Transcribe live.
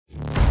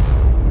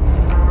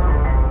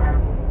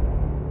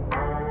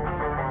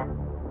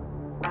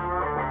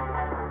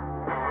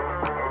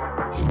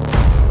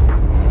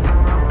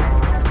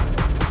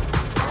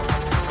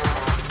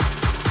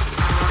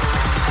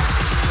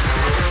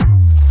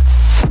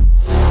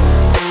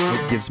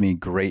gives me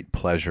great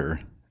pleasure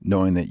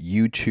knowing that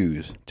you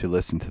choose to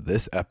listen to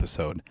this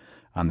episode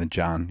on the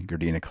John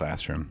Gardina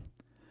Classroom.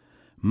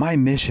 My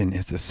mission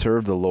is to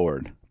serve the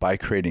Lord by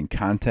creating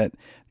content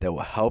that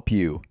will help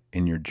you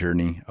in your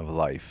journey of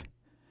life.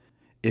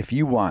 If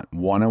you want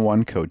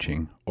one-on-one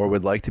coaching or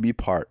would like to be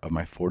part of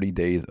my 40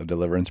 Days of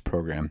Deliverance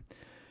program,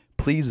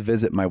 please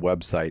visit my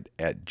website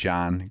at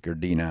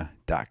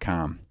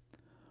johngardina.com.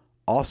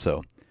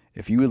 Also,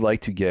 if you would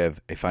like to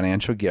give a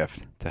financial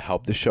gift to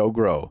help the show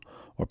grow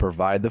or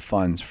provide the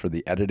funds for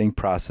the editing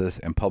process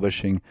and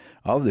publishing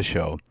of the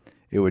show,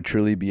 it would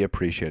truly be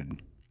appreciated.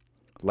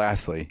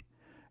 Lastly,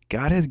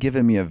 God has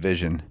given me a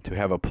vision to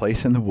have a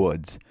place in the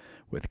woods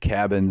with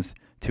cabins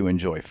to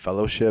enjoy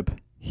fellowship,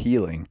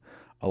 healing,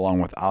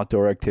 along with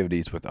outdoor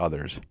activities with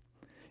others.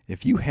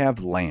 If you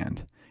have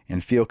land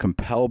and feel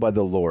compelled by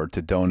the Lord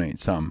to donate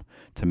some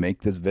to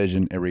make this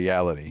vision a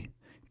reality,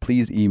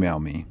 please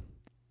email me.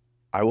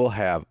 I will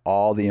have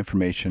all the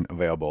information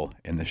available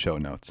in the show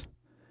notes.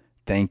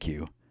 Thank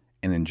you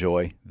and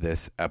enjoy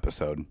this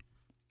episode.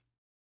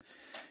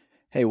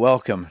 Hey,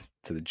 welcome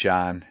to the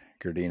John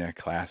Gardina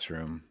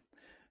Classroom.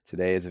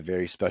 Today is a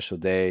very special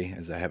day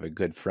as I have a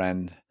good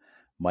friend,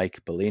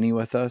 Mike Bellini,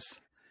 with us.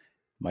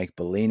 Mike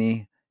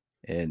Bellini,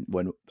 and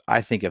when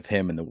I think of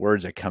him and the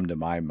words that come to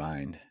my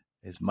mind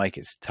is Mike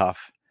is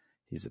tough,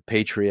 he's a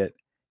patriot,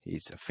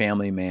 he's a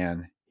family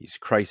man, he's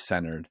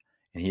Christ-centered,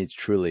 and he is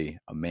truly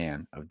a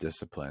man of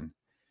discipline.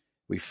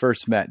 We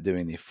first met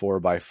doing the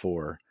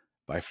 4x4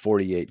 by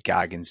 48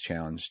 Goggins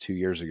Challenge 2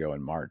 years ago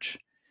in March.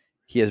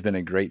 He has been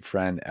a great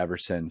friend ever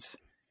since,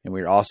 and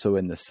we are also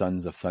in the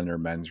Sons of Thunder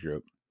men's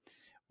group.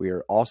 We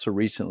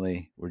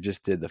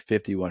just did the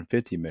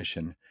 5150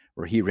 mission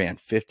where he ran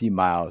 50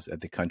 miles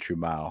at the Country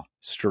Mile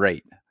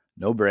straight,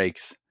 no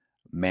breaks,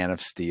 man of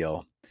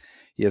steel.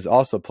 He is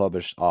also a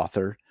published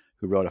author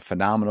who wrote a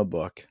phenomenal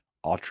book,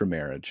 Ultra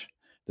Marriage.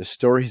 The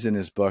stories in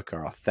his book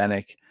are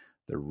authentic,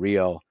 they're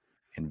real,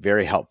 and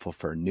very helpful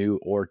for new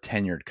or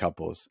tenured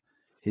couples.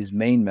 His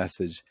main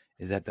message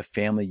is that the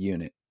family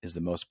unit is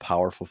the most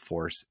powerful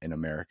force in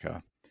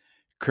America.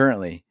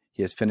 Currently,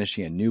 he is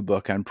finishing a new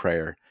book on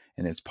prayer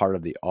and is part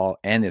of the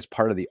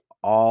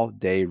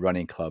all-day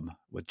running club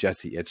with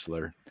Jesse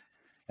Itzler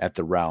at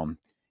the Realm.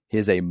 He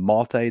is a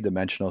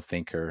multi-dimensional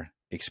thinker,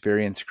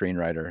 experienced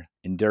screenwriter,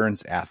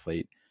 endurance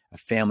athlete, a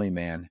family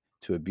man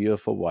to a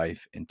beautiful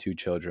wife and 2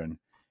 children,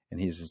 and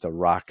he's just a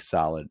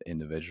rock-solid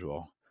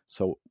individual.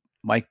 So,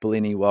 Mike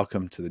Bellini,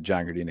 welcome to the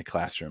John Gardina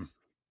Classroom.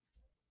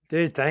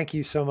 Dude, thank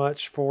you so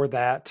much for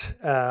that.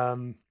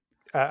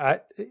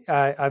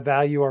 I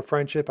value our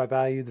friendship. I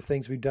value the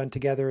things we've done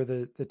together,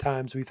 the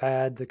times we've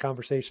had, the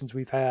conversations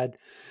we've had.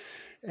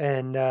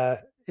 And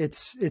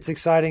it's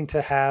exciting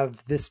to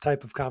have this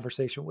type of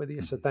conversation with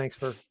you. So thanks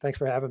for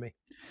having me.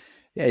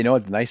 Yeah, you know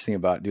what the nice thing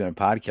about doing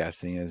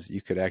podcasting is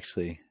you could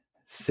actually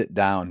sit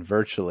down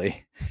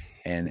virtually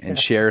and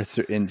share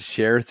through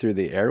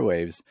the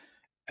airwaves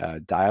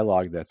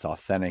dialogue that's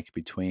authentic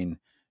between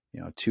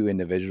 2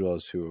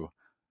 individuals who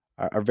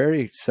are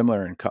very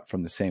similar and cut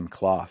from the same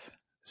cloth.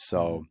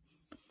 So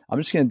I'm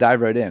just going to dive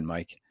right in,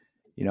 Mike.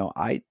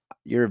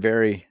 You're a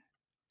very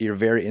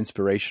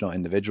inspirational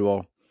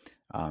individual.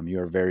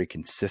 You're very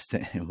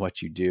consistent in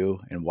what you do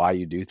and why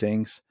you do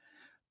things.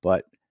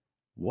 But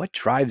what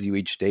drives you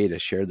each day to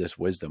share this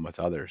wisdom with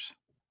others?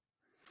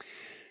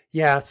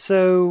 Yeah.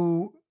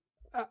 So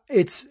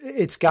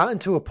it's gotten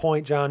to a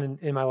point, John,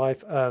 in my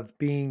life of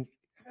being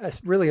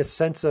really a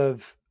sense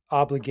of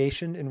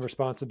obligation and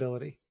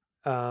responsibility.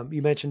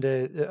 You mentioned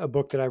a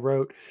book that I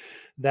wrote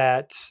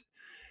that,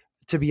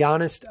 to be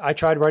honest, I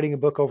tried writing a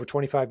book over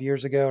 25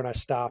 years ago and I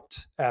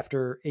stopped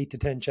after 8 to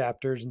 10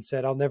 chapters and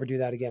said, I'll never do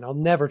that again. I'll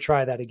never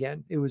try that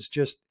again. It was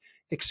just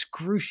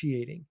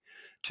excruciating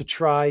to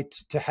try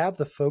to have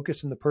the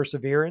focus and the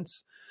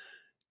perseverance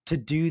to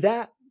do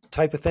that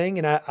type of thing.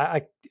 And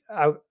I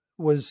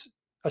was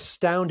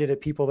astounded at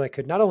people that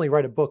could not only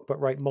write a book, but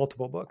write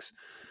multiple books.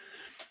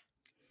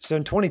 So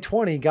in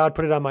 2020, God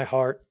put it on my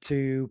heart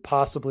to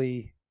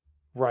possibly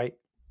write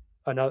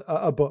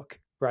a book,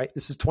 right?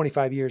 This is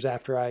 25 years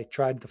after I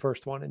tried the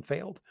first one and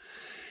failed.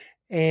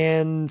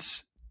 And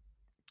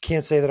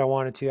can't say that I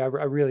wanted to. I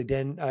really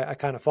didn't. I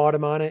kind of fought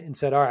him on it and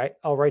said, all right,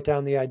 I'll write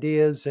down the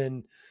ideas.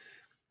 And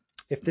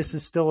if this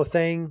is still a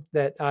thing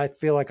that I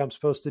feel like I'm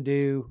supposed to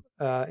do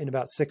in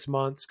about 6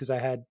 months, because I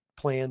had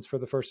plans for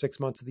the first 6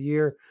 months of the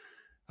year,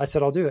 I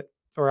said, I'll do it,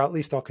 or at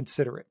least I'll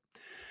consider it.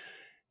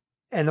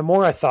 And the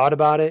more I thought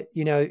about it,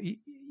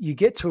 you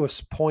get to a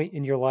point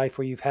in your life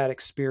where you've had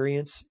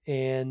experience,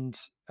 and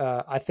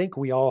I think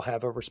we all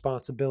have a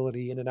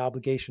responsibility and an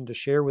obligation to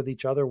share with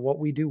each other what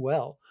we do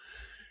well.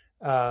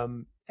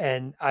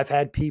 And I've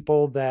had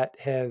people that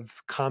have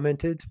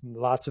commented,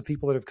 lots of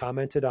people that have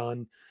commented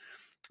on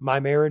my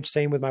marriage.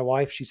 Same with my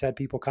wife. She's had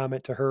people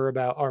comment to her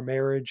about our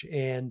marriage,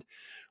 and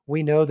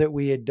we know that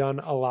we had done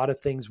a lot of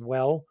things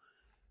well.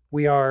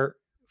 We are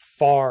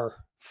far,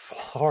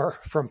 far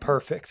from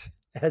perfect,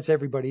 as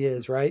everybody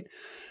is, right?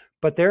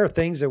 But there are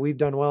things that we've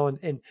done well.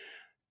 And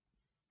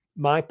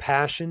my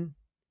passion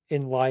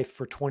in life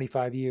for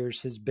 25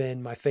 years has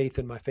been my faith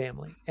in my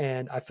family.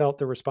 And I felt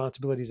the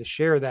responsibility to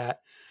share that.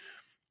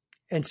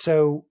 And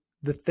so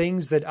the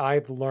things that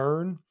I've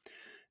learned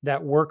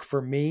that work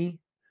for me,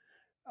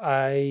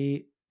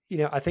 I,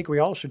 I think we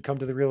all should come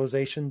to the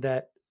realization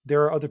that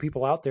there are other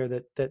people out there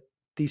that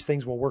these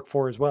things will work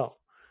for as well.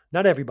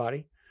 Not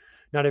everybody,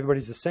 not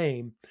everybody's the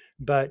same,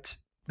 but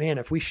man,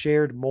 if we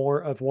shared more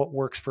of what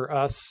works for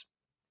us,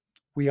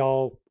 we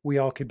all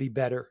could be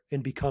better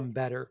and become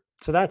better.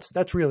 So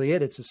that's really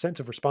it. It's a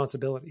sense of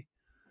responsibility.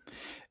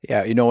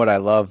 Yeah, you know what I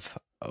love?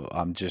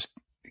 I'm just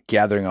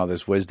gathering all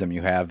this wisdom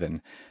you have,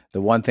 and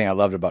the one thing I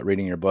loved about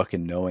reading your book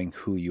and knowing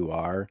who you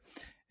are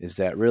is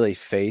that really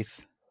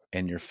faith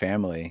in your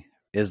family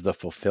is the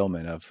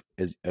fulfillment of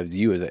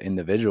you as an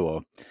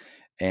individual.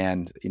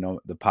 And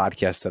the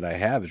podcast that I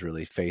have is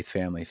really faith,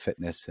 family,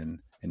 fitness, and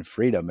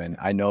freedom. And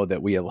I know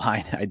that we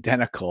align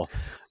identical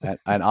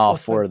on all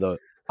four of the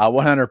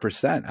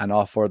 100% on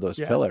all four of those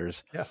Yeah.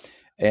 pillars. Yeah.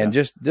 And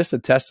Yeah. just a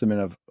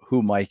testament of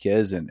who Mike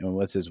is and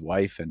with his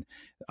wife. And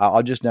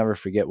I'll just never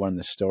forget one of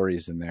the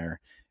stories in there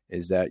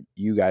is that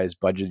you guys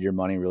budgeted your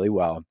money really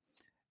well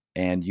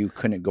and you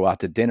couldn't go out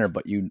to dinner,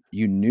 but you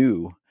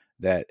knew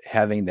that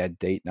having that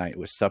date night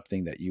was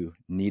something that you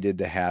needed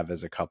to have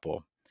as a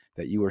couple,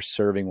 that you were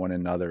serving one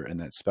another in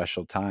that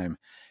special time.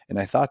 And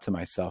I thought to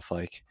myself,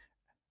 like,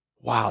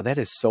 wow, that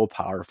is so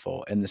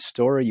powerful. And the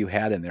story you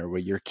had in there where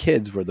your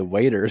kids were the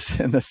waiters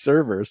and the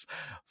servers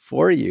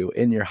for you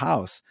in your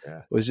house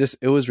Yeah.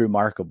 it was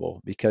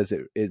remarkable because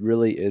it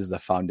really is the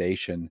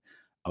foundation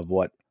of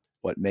what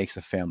makes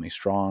a family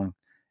strong,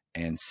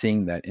 and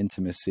seeing that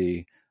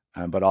intimacy,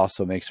 but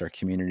also makes our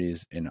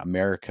communities in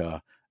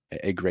America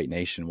a great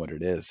nation, what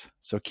it is.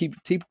 So keep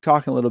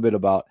talking a little bit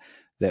about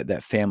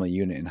that family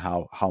unit and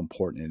how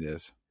important it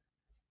is.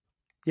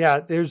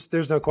 Yeah.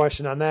 There's no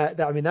question on that.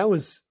 I mean, that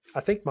was,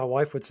 I think my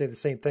wife would say the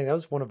same thing. That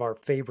was one of our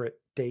favorite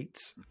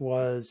dates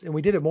and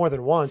we did it more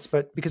than once,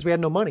 but because we had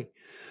no money,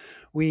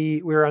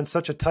 we were on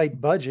such a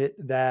tight budget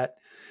that,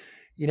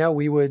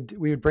 we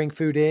would bring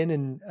food in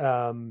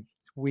and,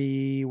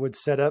 we would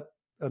set up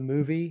a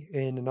movie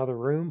in another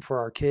room for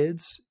our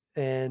kids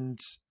and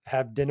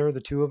have dinner,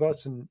 the two of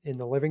us in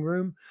the living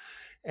room.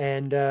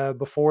 And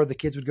before the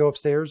kids would go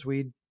upstairs,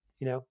 we'd,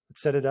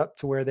 set it up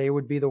to where they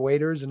would be the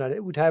waiters, and I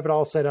would have it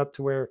all set up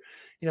to where,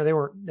 they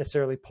weren't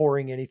necessarily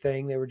pouring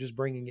anything; they were just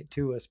bringing it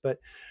to us. But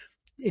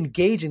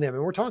engaging them,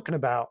 and we're talking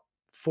about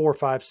 4,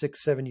 5,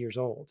 6, 7 years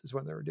old is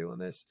when they were doing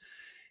this,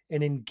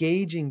 and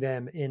engaging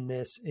them in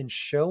this and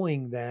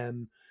showing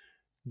them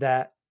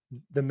that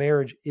the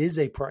marriage is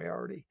a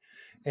priority,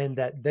 and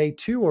that they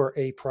too are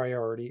a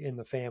priority in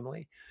the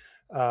family.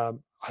 I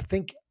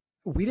think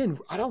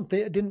I don't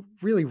think, I didn't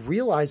really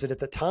realize it at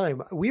the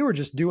time. We were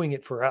just doing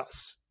it for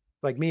us.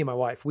 Like me and my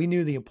wife, we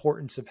knew the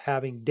importance of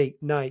having date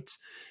nights.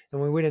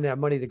 And when we didn't have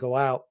money to go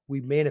out, we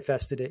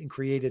manifested it and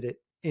created it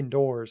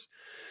indoors.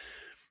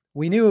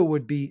 We knew it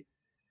would be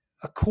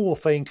a cool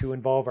thing to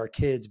involve our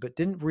kids, but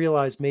didn't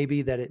realize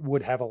maybe that it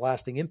would have a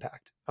lasting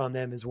impact on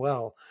them as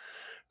well.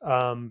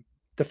 The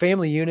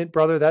family unit,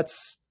 brother,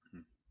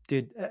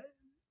 dude,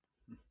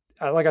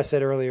 like I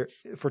said earlier,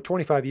 for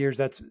 25 years,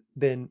 that's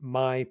been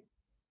my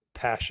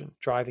passion,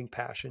 driving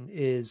passion,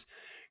 is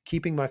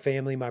keeping my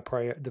family,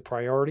 the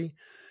priority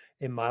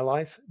in my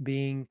life,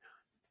 being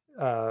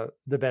the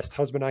best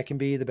husband I can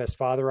be, the best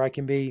father I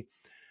can be.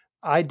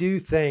 I do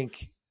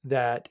think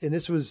that, and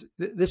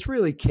this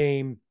really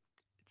came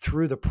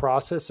through the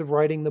process of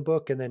writing the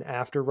book, and then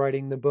after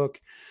writing the book,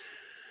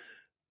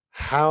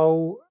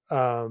 how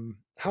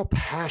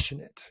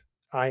passionate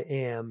I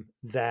am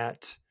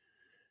that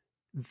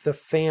the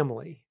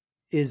family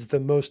is the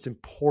most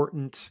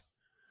important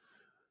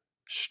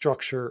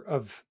structure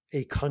of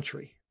a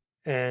country.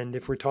 And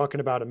if we're talking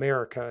about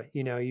America,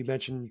 you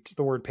mentioned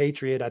the word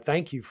patriot. I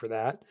thank you for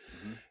that.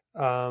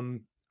 Mm-hmm.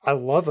 I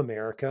love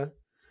America.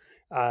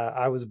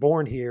 I was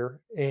born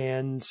here,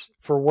 and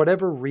for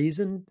whatever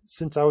reason,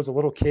 since I was a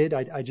little kid,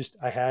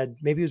 I had,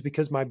 maybe it was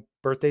because my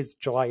birthday's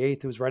July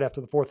 8th. It was right after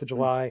the 4th of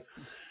July.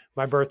 Mm-hmm.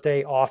 My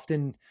birthday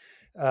often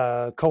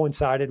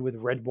coincided with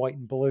red, white,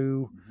 and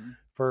blue, mm-hmm.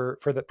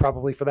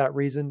 Probably for that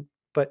reason.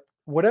 But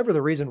whatever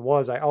the reason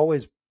was, I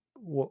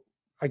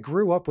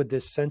grew up with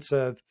this sense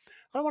of,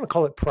 I don't want to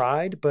call it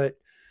pride, but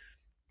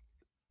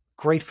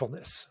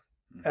gratefulness,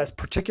 as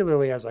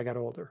particularly as I got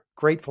older,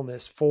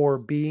 gratefulness for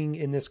being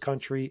in this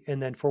country,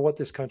 and then for what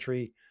this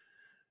country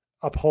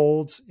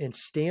upholds and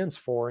stands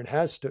for and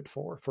has stood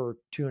for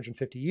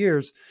 250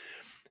 years.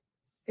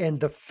 And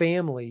the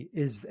family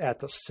is at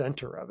the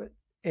center of it.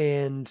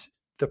 And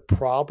the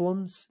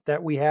problems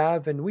that we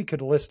have, and we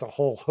could list a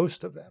whole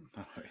host of them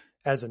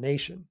as a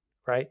nation,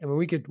 right? I mean,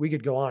 we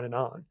could go on and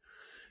on.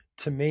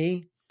 To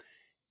me,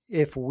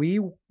 if we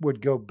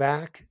would go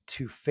back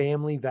to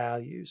family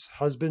values,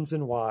 husbands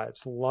and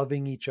wives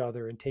loving each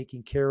other and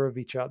taking care of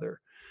each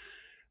other,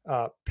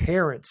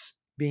 parents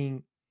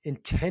being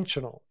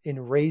intentional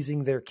in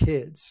raising their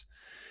kids,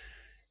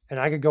 and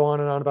I could go on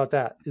and on about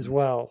that as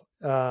well.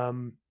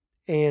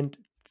 And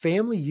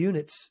family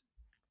units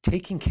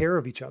taking care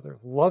of each other,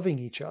 loving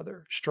each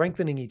other,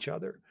 strengthening each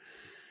other.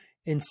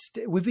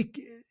 Instead,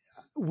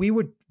 we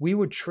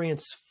would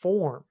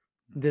transform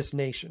this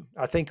nation.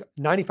 I think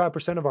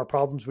 95% of our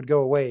problems would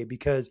go away,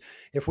 because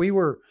if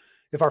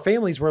our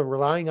families were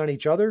relying on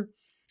each other,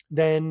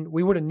 then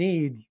we wouldn't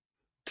need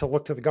to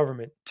look to the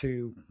government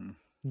to Mm-hmm.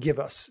 give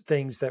us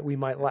things that we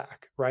might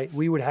lack, right?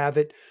 We would have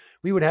it.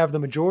 We would have the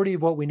majority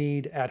of what we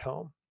need at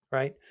home,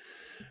 right?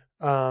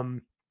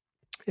 And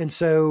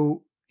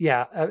so,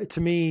 yeah, to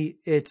me,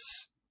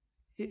 it's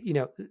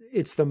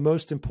the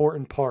most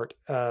important part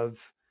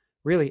of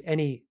really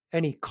any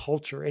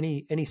culture,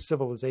 any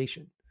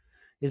civilization,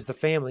 is the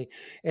family.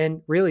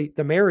 And really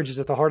the marriage is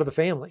at the heart of the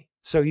family.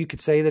 So you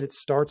could say that it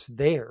starts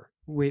there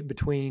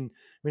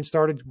it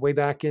started way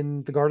back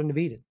in the Garden of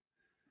Eden,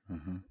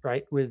 Mm-hmm.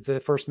 right? With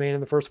the first man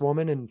and the first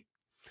woman. And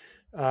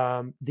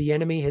the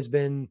enemy has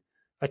been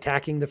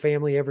attacking the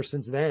family ever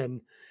since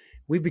then.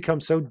 We've become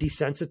so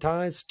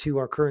desensitized to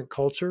our current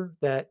culture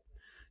that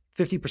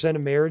 50%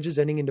 of marriages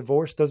ending in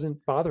divorce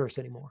doesn't bother us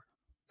anymore.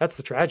 That's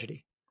the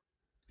tragedy.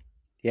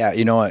 Yeah,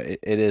 you know what it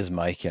is,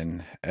 Mike.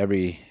 And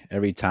every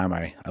time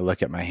I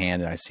look at my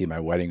hand and I see my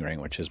wedding ring,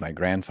 which is my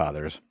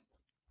grandfather's,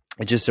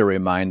 it's just a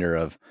reminder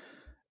of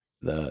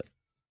the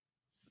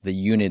the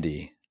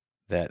unity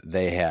that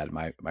they had,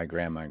 my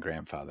grandma and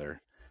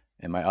grandfather,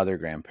 and my other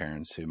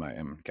grandparents,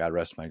 God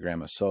rest my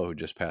grandma's soul, who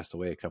just passed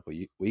away a couple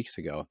weeks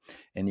ago.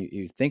 And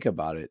you think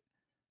about it,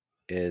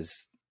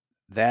 is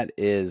that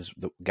is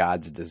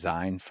God's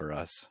design for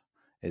us,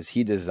 is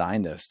He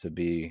designed us to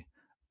be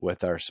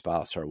with our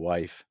spouse, our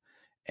wife,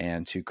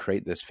 and to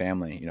create this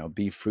family,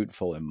 be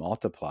fruitful and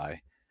multiply.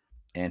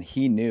 And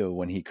He knew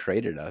when He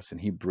created us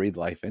and He breathed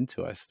life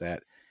into us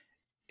that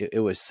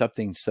it was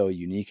something so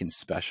unique and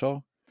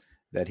special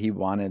that He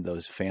wanted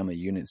those family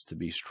units to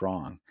be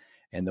strong.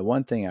 And the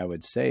one thing I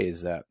would say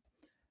is that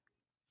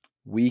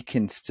we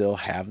can still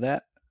have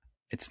that.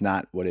 It's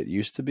not what it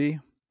used to be,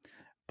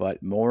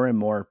 but more and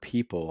more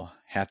people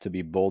have to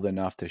be bold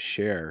enough to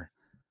share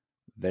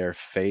their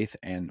faith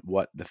and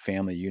what the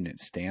family unit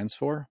stands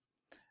for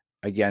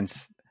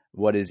against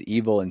what is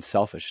evil and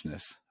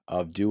selfishness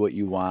of do what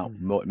you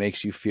want, what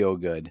makes you feel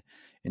good,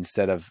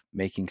 instead of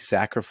making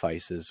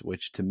sacrifices,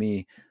 which to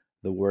me,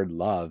 the word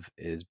love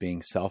is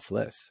being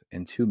selfless.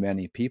 And too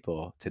many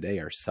people today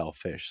are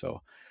selfish.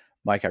 So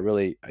Mike,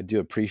 I do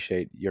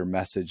appreciate your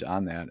message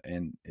on that.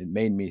 And it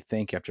made me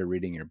think after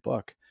reading your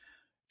book,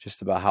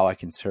 just about how I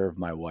can serve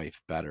my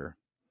wife better.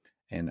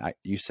 And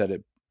you said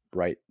it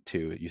right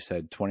too. You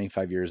said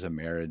 25 years of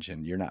marriage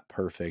and you're not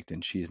perfect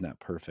and she's not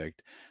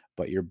perfect,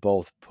 but you're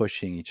both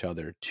pushing each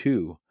other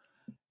to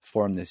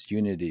form this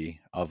unity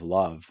of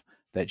love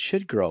that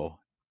should grow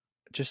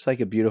just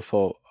like a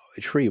beautiful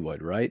tree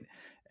would, right?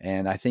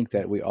 And I think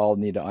that we all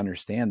need to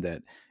understand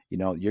that,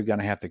 you're going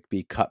to have to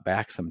be cut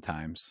back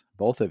sometimes,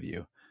 both of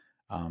you,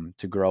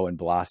 to grow and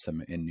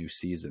blossom in new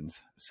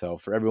seasons. So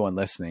for everyone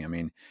listening, I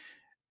mean,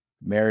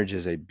 marriage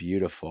is a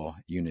beautiful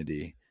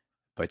unity,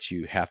 but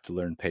you have to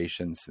learn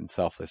patience and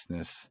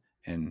selflessness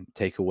and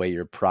take away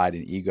your pride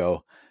and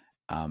ego,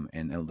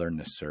 and learn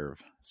to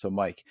serve. So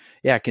Mike,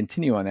 yeah,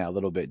 continue on that a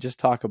little bit. Just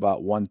talk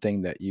about one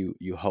thing that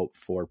you hope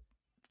for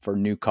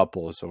new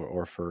couples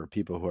or for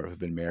people who've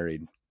been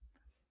married.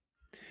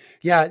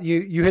 Yeah,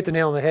 you hit the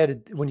nail on the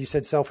head when you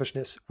said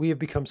selfishness. We have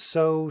become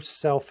so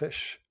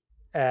selfish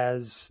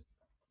as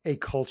a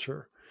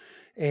culture,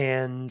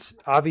 and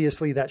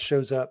obviously that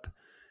shows up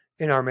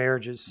in our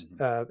marriages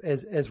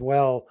as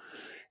well.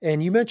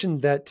 And you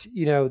mentioned that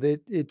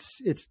that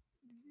it's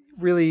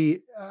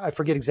really, I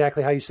forget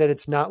exactly how you said,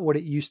 it's not what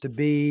it used to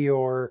be,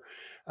 or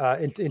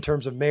in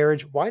terms of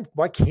marriage. Why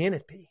can't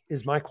it be?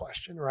 Is my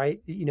question, right?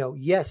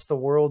 Yes, the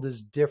world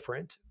is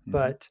different, Mm-hmm.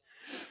 but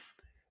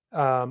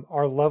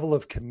our level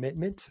of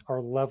commitment, our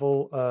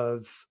level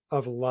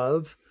of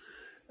love,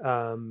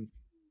 um,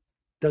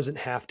 doesn't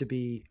have to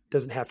be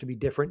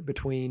different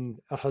between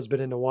a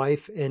husband and a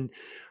wife. And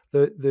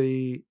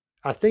the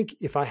I think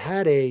if I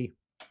had a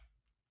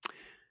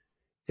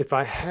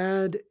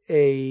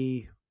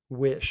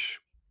wish,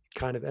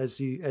 kind of as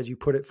you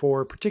put it,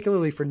 for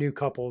particularly for new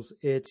couples,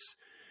 it's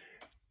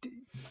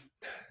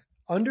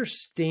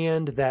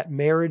understand that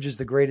marriage is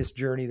the greatest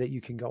journey that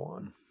you can go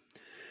on.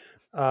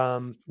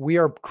 We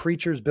are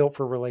creatures built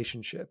for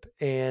relationship,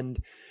 and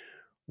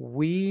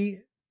we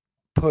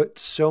put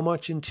so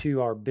much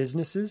into our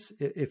businesses.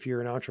 If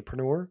you're an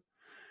entrepreneur,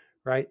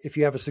 right? If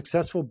you have a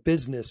successful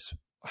business,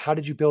 how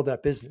did you build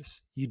that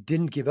business? You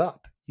didn't give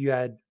up. You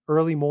had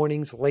early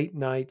mornings, late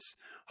nights,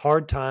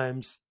 hard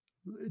times.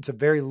 It's a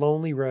very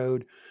lonely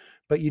road,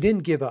 but you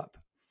didn't give up.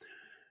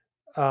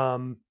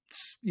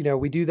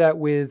 We do that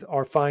with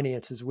our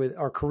finances, with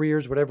our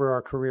careers, whatever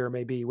our career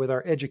may be, with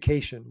our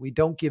education. We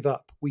don't give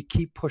up. We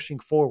keep pushing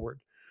forward.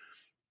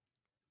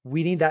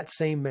 We need that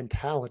same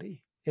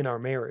mentality in our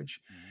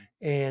marriage.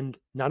 And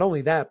not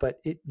only that, but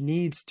it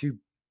needs to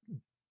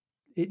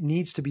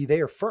be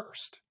there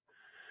first.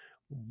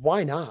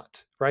 Why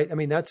not? Right? I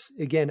mean, that's,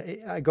 again,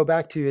 I go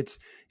back to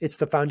it's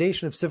the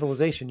foundation of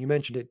civilization. You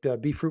mentioned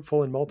it, be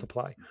fruitful and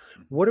multiply.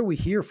 What are we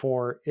here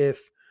for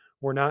if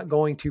we're not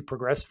going to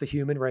progress the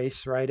human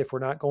race, right? If we're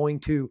not going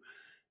to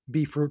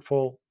be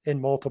fruitful and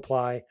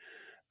multiply,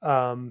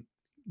 um,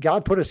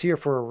 God put us here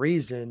for a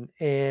reason,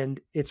 and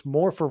it's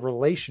more for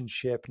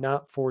relationship,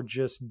 not for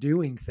just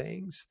doing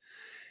things.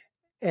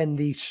 And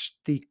the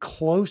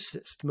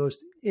closest,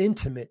 most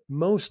intimate,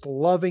 most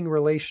loving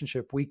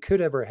relationship we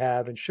could ever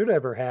have and should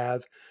ever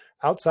have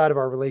outside of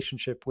our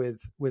relationship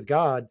with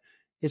God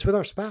is with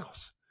our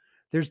spouse.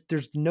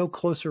 There's no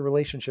closer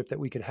relationship that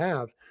we could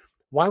have.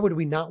 Why would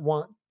we not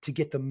want to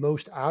get the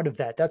most out of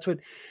that? That's what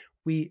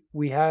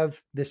we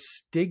have this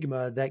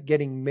stigma that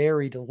getting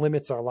married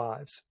limits our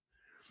lives.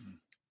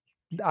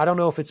 I don't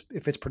know if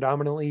it's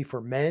predominantly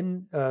for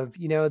men of,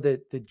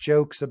 the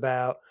jokes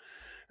about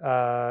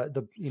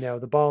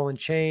the ball and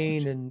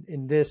chain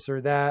and this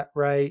or that,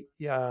 right?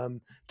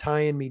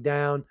 Tying me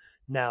down.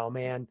 No,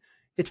 man,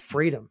 it's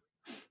freedom.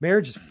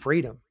 Marriage is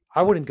freedom.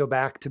 I wouldn't go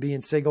back to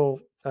being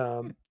single,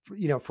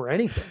 for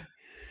anything.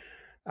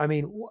 I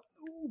mean,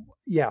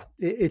 yeah,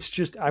 it's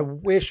just, I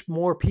wish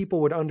more people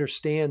would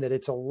understand that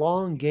it's a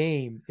long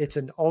game. It's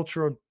an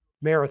ultra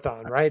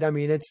marathon, right? I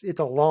mean, it's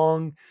the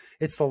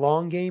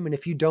long game. And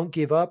if you don't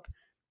give up,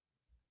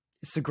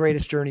 it's the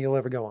greatest journey you'll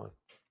ever go on.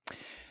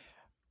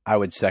 I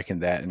would second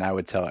that. And I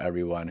would tell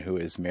everyone who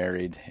is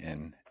married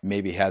and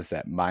maybe has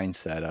that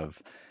mindset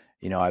of,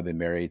 I've been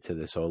married to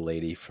this old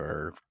lady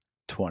for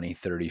 20,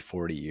 30,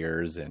 40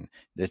 years, and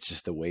that's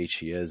just the way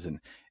she is. And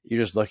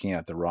you're just looking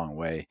at it the wrong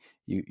way.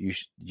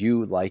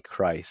 You like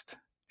Christ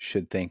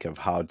should think of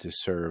how to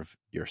serve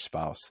your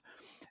spouse.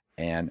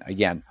 And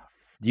again,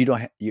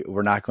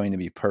 we're not going to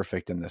be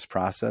perfect in this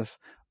process,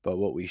 but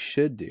what we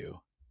should do,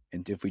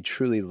 and if we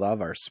truly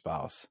love our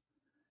spouse,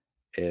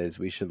 is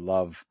we should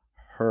love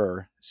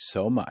her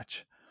so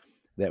much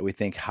that we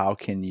think, how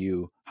can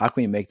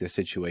we make the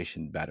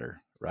situation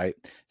better? Right.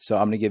 So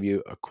I'm going to give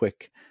you a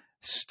quick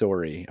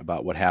story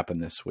about what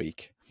happened this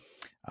week.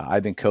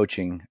 I've been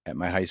coaching at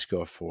my high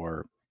school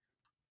for,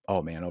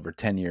 over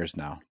 10 years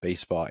now,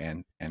 baseball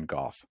and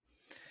golf.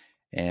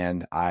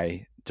 And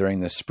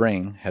during the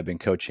spring, have been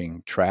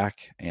coaching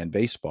track and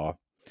baseball.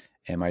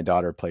 And my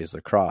daughter plays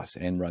lacrosse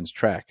and runs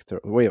track.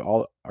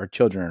 All our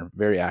children are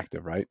very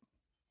active, right?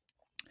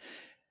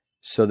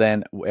 So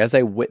then, as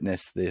I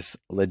witnessed this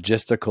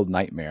logistical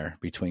nightmare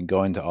between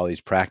going to all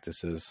these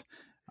practices,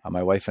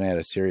 my wife and I had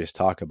a serious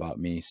talk about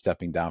me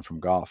stepping down from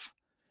golf.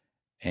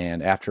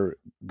 And after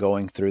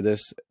going through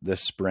this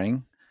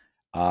spring,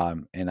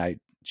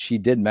 she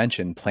did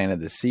mention, planted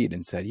the seed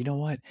and said, you know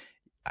what?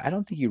 I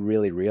don't think you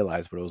really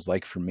realize what it was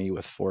like for me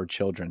with 4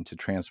 children to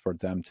transport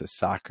them to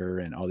soccer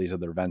and all these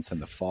other events in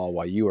the fall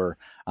while you were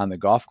on the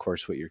golf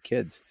course with your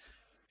kids.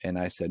 And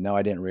I said, no,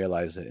 I didn't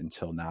realize it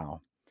until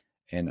now.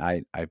 And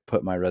I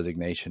put my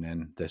resignation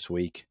in this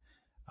week,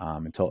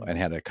 and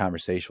had a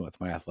conversation with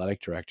my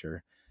athletic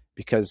director,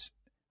 because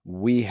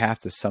we have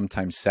to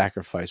sometimes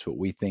sacrifice what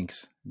we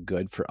think's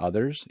good for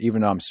others,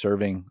 even though I'm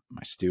serving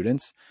my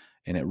students.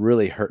 And it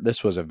really hurt.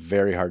 This was a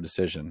very hard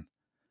decision,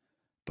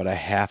 but I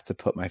have to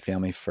put my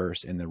family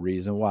first. And the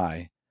reason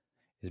why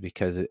is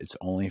because it's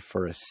only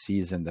for a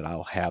season that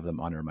I'll have them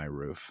under my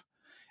roof.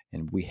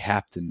 And we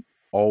have to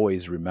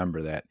always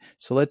remember that.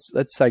 So let's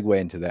segue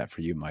into that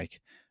for you, Mike.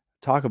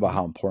 Talk about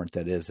how important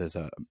that is as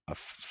a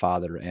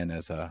father and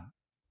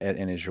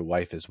as your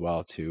wife as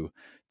well, to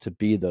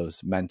be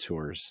those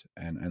mentors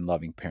and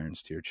loving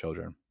parents to your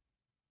children.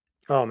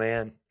 Oh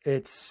man,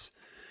 it's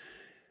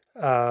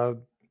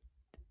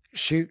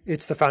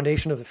it's the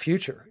foundation of the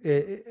future.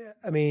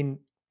 I mean,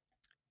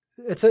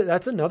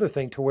 that's another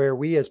thing to where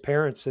we as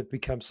parents have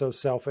become so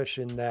selfish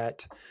in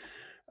that.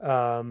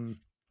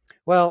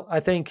 I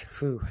think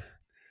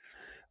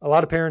a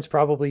lot of parents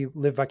probably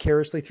live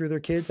vicariously through their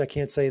kids. I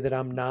can't say that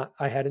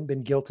I hadn't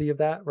been guilty of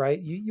that,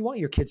 right? You want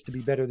your kids to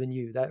be better than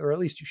you, or at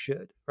least you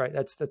should, right?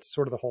 That's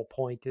sort of the whole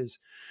point, is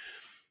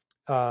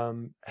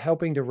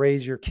helping to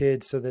raise your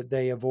kids so that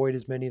they avoid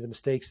as many of the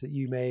mistakes that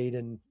you made,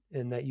 and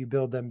that you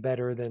build them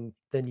better than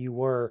you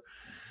were.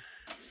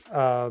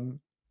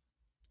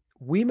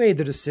 We made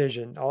the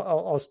decision.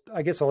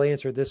 I guess I'll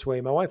answer it this way.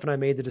 My wife and I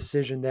made the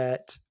decision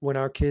that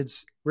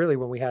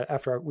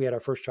after we had our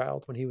first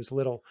child, when he was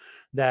little,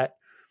 that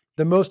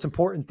the most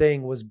important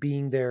thing was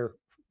being there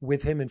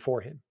with him and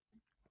for him.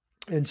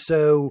 And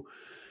so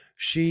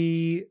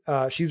she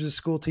was a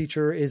school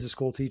teacher,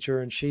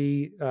 and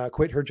she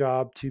quit her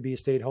job to be a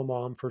stay-at-home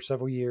mom for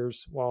several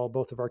years while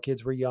both of our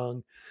kids were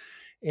young.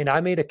 And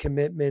I made a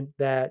commitment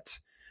that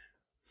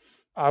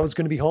I was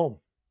going to be home.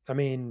 I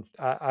mean,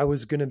 I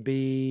was going to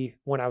be,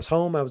 when I was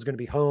home, I was going to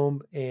be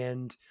home,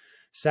 and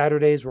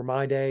Saturdays were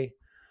my day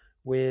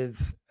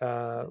with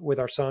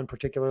our son,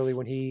 particularly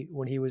when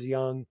he was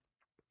young.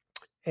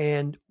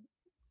 And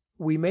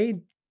we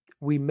made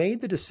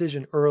the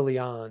decision early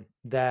on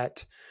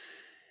that,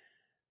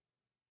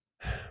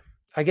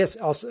 I guess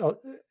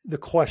the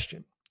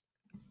question,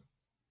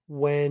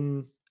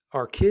 when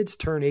our kids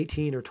turn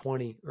 18 or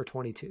 20 or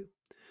 22,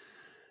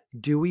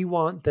 do we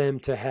want them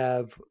to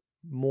have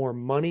more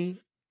money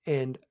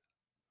and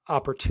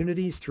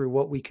opportunities through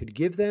what we could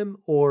give them,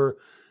 or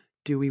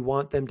do we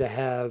want them to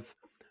have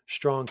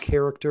strong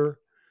character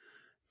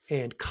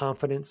and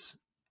confidence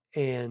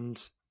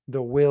and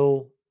the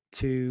will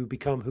to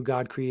become who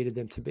God created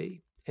them to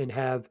be and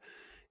have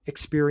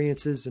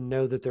experiences and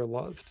know that they're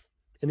loved?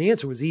 And the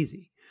answer was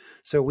easy.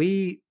 So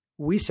we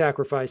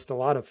sacrificed a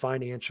lot of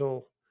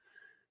financial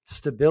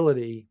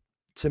stability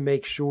to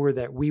make sure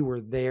that we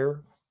were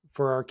there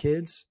for our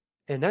kids.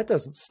 And that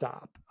doesn't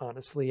stop,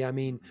 honestly. I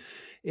mean,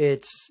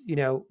 it's,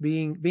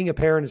 being a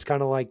parent is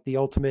kind of like the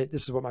ultimate,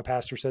 this is what my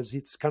pastor says,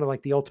 it's kind of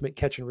like the ultimate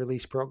catch and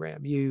release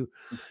program. You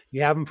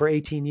have them for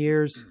 18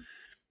 years,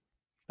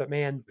 but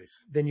man,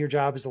 then your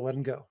job is to let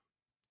them go.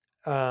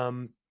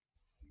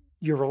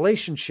 Your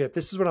relationship,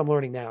 this is what I'm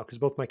learning now, because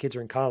both my kids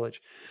are in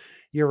college.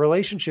 Your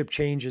relationship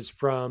changes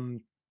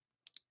from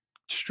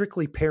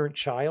strictly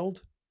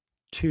parent-child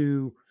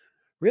to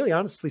really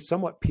honestly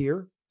somewhat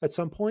peer at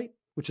some point,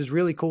 which is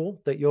really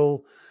cool that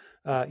you'll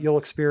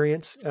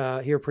experience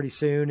here pretty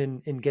soon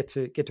and get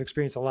to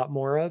experience a lot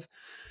more of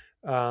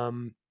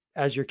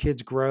as your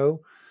kids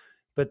grow.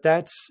 But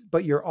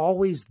you're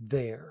always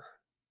there.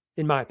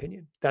 In my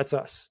opinion, that's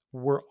us.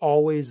 We're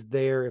always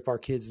there. If our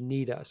kids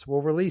need us,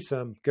 we'll release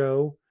them,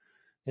 go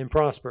and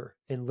prosper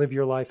and live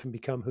your life and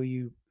become who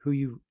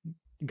you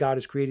God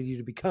has created you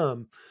to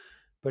become.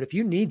 But if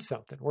you need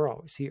something, we're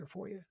always here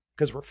for you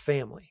because we're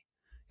family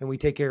and we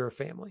take care of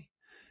family.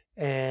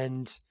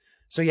 And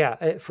so,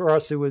 yeah, for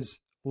us, it was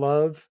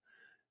love,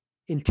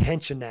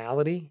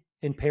 intentionality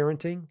in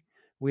parenting.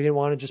 We didn't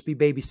want to just be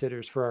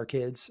babysitters for our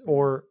kids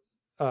or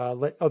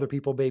let other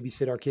people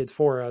babysit our kids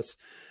for us.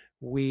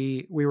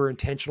 We were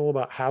intentional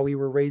about how we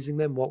were raising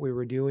them, what we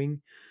were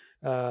doing,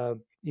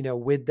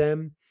 with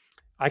them.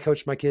 I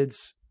coached my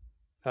kids'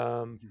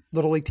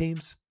 little league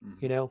teams,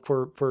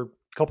 for a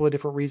couple of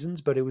different reasons,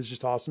 but it was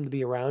just awesome to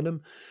be around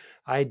them.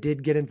 I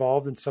did get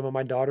involved in some of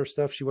my daughter's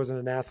stuff. She wasn't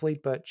an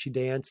athlete, but she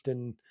danced,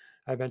 and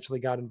I eventually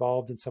got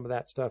involved in some of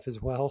that stuff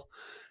as well.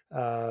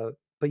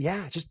 But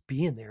yeah, just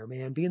being there,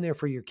 man, being there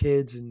for your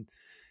kids. And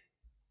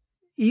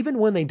even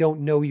when they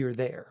don't know you're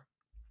there,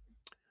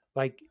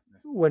 like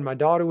when my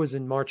daughter was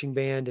in marching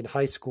band in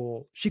high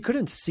school, she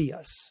couldn't see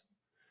us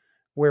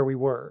where we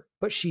were,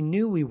 but she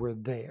knew we were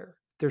there.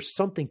 There's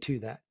something to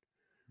that.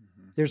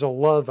 There's a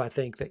love, I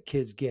think, that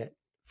kids get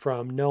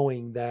from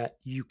knowing that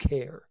you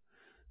care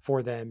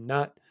for them,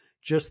 not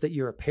just that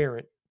you're a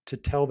parent to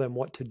tell them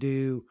what to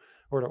do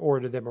or to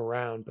order them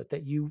around, but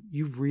that you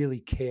really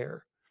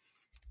care.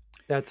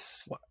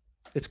 It's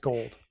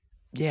gold.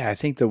 Yeah, I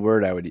think the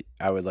word I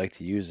would like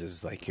to use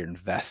is like you're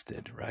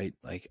invested, right?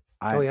 Like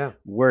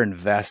we're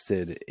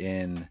invested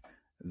in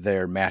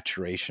their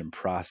maturation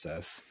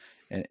process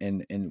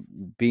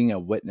and being a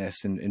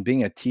witness and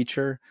being a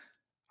teacher.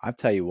 I'll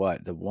tell you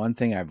what, the one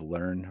thing I've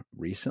learned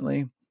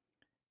recently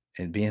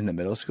and being in the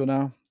middle school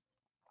now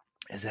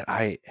is that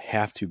I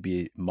have to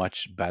be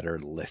much better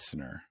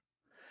listener.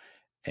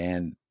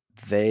 And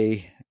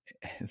they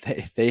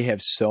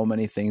have so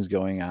many things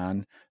going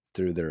on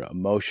through their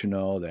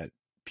emotional, that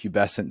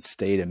pubescent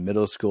state in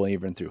middle school,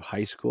 even through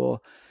high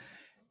school.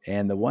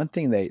 And the one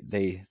thing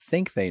they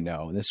think they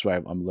know, and this is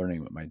why I'm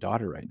learning with my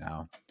daughter right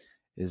now,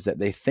 is that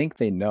they think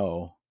they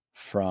know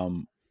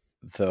from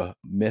the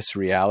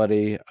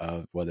misreality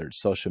of whether it's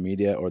social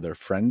media or their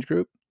friend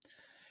group.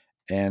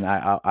 And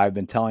I've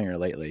been telling her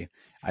lately,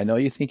 I know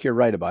you think you're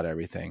right about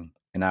everything,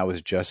 and I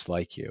was just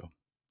like you.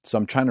 So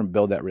I'm trying to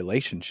build that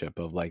relationship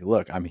of like,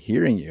 look, I'm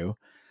hearing you.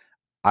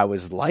 I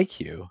was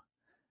like you.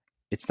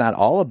 It's not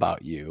all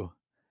about you.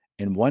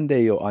 And one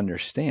day you'll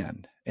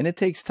understand. And it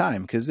takes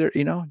time because it's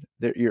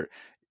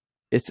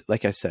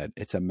like I said,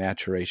 it's a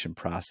maturation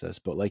process.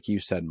 But like you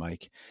said,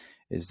 Mike,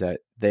 is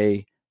that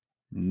they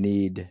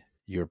need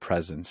your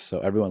presence. So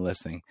everyone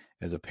listening,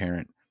 as a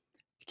parent,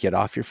 get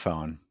off your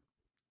phone,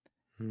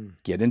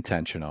 get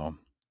intentional,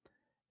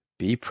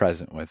 be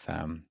present with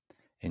them,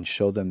 and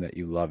show them that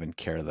you love and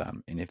care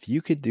them. And if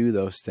you could do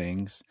those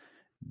things,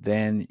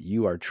 then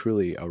you are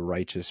truly a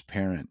righteous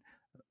parent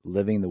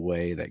living the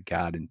way that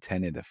God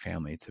intended a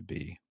family to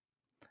be.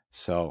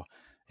 So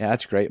yeah,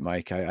 that's great,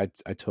 Mike. I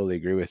totally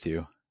agree with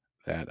you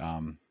that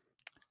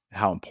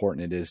how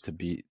important it is to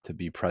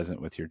be present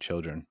with your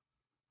children.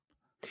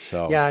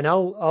 So Yeah, and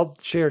I'll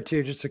share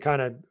too, just to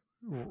kind of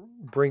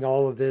bring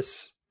all of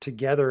this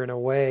together in a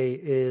way,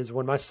 is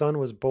when my son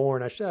was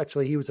born,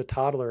 actually he was a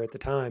toddler at the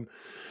time.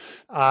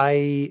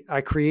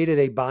 I created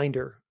a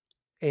binder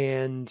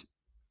and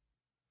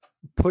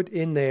put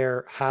in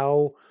there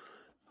how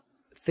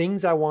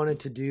things I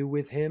wanted to do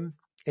with him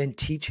and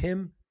teach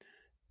him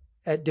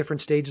at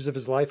different stages of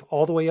his life,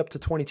 all the way up to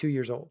 22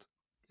 years old.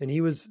 And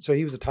he was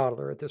a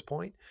toddler at this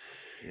point.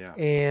 yeah.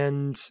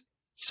 And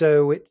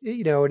so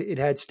it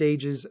had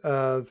stages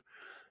of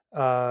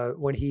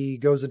when he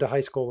goes into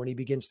high school, when he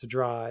begins to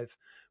drive,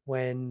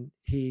 when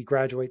he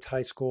graduates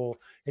high school,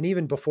 and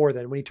even before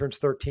then, when he turns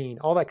 13,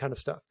 all that kind of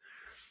stuff.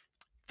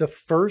 And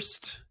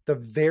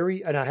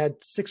I had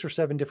 6 or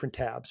 7 different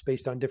tabs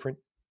based on different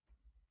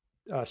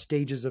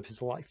stages of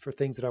his life for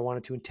things that I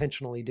wanted to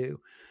intentionally do.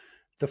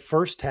 The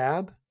first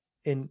tab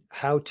in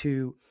how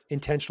to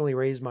intentionally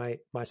raise my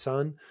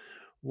son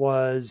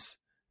was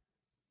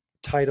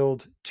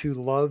titled To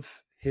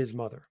Love His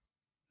Mother.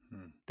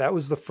 Hmm. That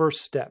was the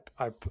first step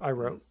I Hmm.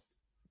 wrote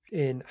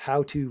in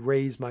how to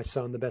raise my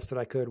son the best that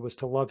I could, was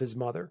to love his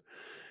mother,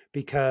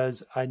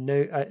 because I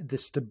know the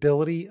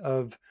stability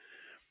of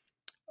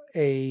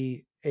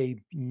a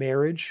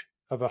marriage,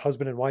 of a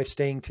husband and wife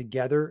staying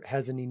together,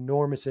 has an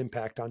enormous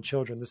impact on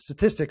children. The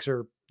statistics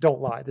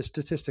don't lie. The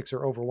statistics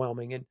are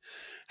overwhelming in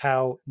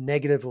how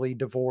negatively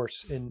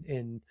divorce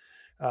in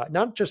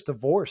not just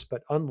divorce,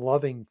 but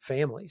unloving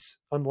families,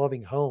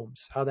 unloving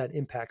homes, how that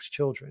impacts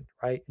children,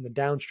 right? And the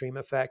downstream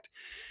effect.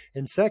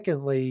 And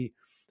secondly,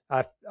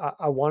 I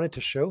wanted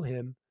to show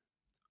him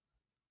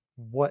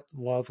what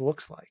love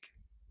looks like,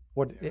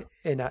 what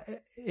Yeah.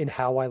 in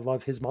how I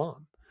love his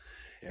mom.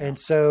 Yeah. And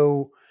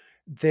so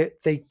the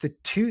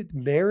two,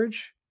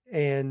 marriage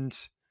and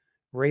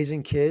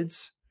raising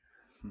kids,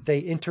 Hmm.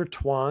 they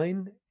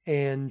intertwine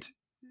and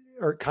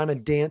or kind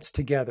of dance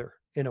together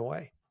in a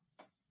way.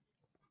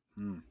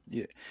 Hmm.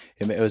 Yeah.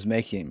 It was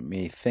making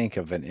me think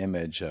of an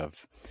image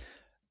of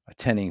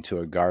tending to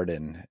a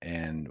garden,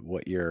 and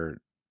what your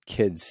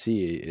kids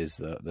see is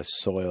the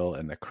soil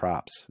and the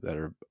crops that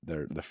are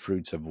the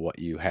fruits of what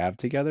you have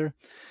together.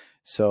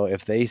 So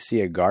if they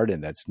see a garden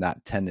that's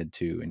not tended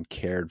to and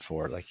cared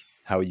for, like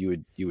how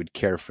you would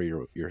care for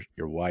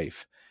your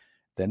wife,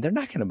 then they're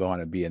not going to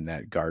want to be in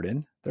that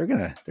garden. They're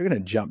gonna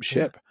jump Yeah.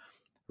 ship,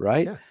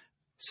 right? Yeah.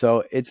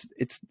 So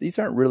it's these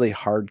aren't really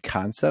hard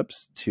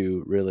concepts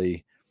to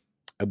really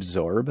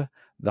absorb.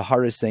 The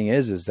hardest thing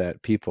is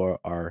that people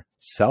are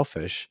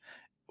selfish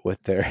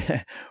with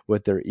their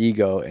with their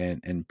ego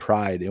and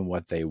pride in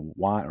what they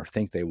want or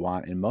think they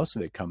want, and most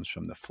of it comes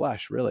from the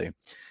flesh, really,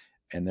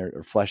 and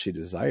their fleshly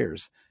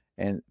desires.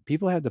 And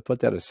people have to put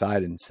that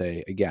aside and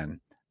say, again,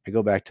 I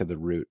go back to the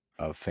root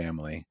of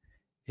family.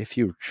 If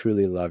you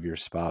truly love your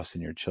spouse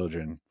and your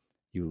children,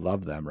 you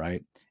love them,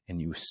 right?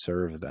 And you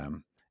serve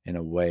them in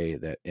a way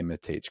that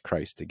imitates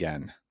Christ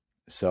again.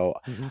 So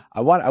Mm-hmm. I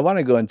want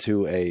to go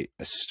into a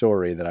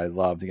story that I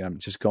loved. Again, I'm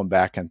just going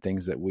back on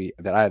things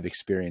that I have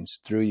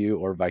experienced through you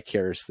or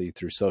vicariously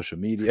through social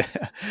media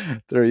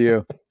through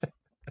you.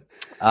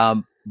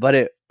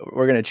 But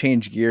we're going to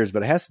change gears,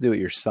 but it has to do with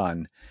your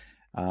son.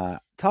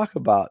 Talk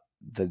about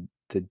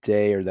the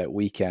day or that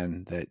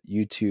weekend that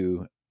you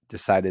two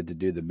decided to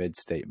do the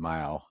Mid-State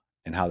Mile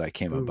and how that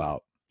came Ooh,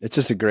 about. It's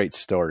just a great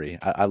story.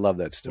 I love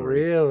that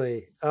story.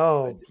 really? I,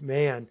 Oh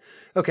man.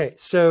 Okay.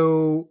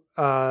 So,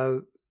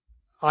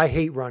 I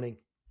hate running.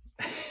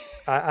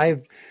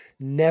 I've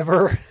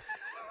never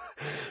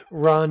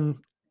run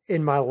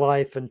in my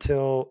life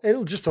until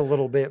it'll just a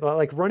little bit, but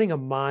like running a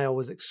mile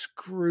was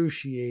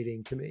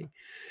excruciating to me.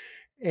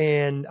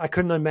 And I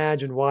couldn't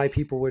imagine why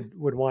people would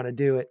want to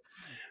do it.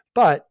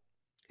 But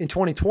in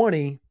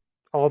 2020,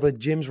 all the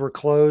gyms were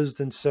closed,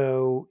 and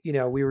so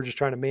we were just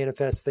trying to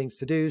manifest things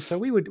to do. So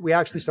we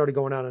actually started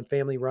going out on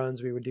family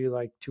runs. We would do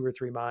like 2 or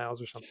 3 miles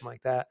or something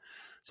like that.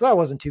 So that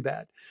wasn't too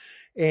bad.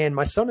 And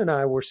my son and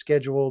I were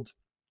scheduled.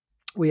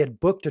 We had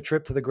booked a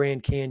trip to the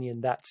Grand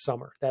Canyon that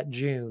summer, that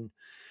June,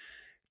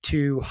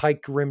 to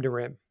hike rim to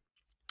rim,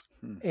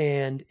 hmm,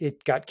 and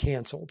it got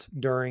canceled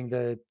during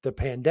the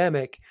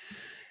pandemic.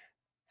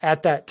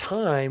 At that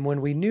time, when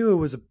we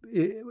knew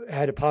it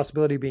had a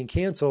possibility of being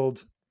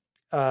canceled,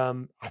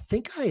 I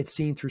think I had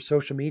seen through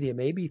social media,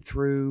 maybe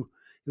through,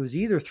 it was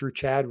either through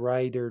Chad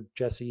Wright or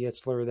Jesse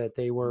Itzler, that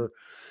they hmm, were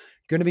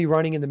going to be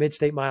running in the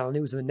Mid-State Mile, and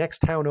it was the next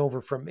town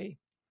over from me.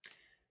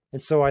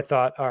 And so I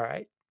thought, all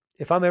right,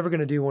 if I'm ever going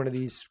to do one of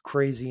these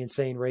crazy,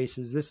 insane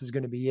races, this is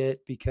going to be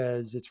it,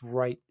 because it's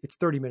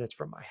 30 minutes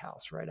from my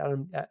house, right? I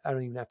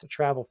don't even have to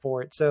travel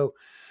for it. So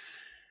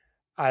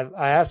I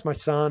asked my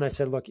son, I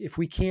said, look, if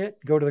we can't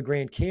go to the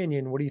Grand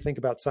Canyon, what do you think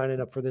about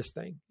signing up for this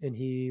thing? And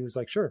he was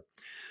like, sure.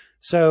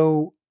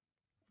 So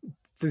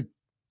the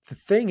the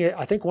thing is,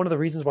 I think one of the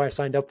reasons why I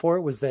signed up for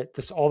it was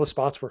that all the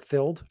spots were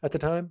filled at the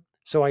time.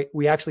 So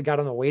we actually got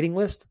on the waiting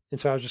list. And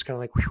so I was just kind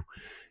of like, whew,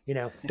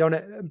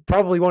 don't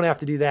probably won't have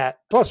to do that.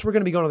 Plus we're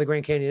going to be going to the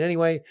Grand Canyon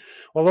anyway.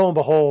 Well, lo and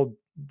behold,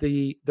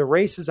 the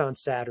race is on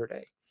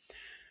Saturday.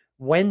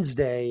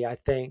 Wednesday, I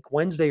think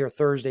Wednesday or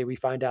Thursday, we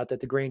find out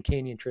that the Grand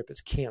Canyon trip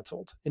is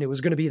canceled, and it was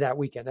going to be that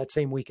weekend, that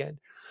same weekend.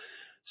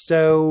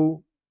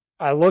 So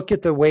I look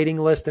at the waiting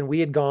list, and we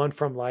had gone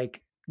from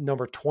like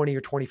number 20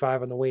 or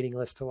 25 on the waiting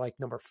list to like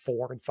number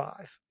 4 and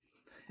 5.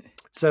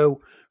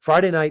 So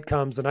Friday night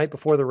comes, the night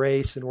before the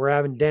race, and we're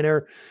having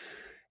dinner.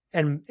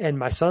 And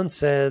my son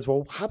says,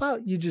 well, how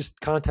about you just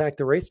contact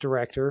the race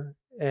director?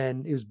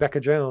 And it was Becca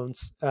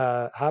Jones.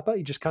 How about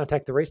you just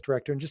contact the race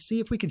director and just see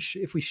if we can,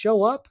 if we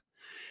show up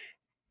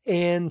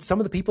and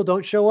some of the people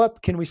don't show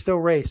up, can we still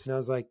race? And I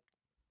was like,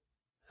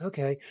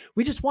 okay.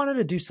 We just wanted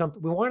to do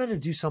something. We wanted to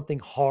do something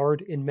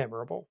hard and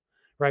memorable,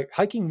 right?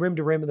 Hiking rim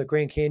to rim in the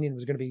Grand Canyon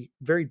was going to be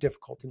very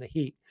difficult in the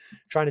heat,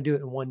 trying to do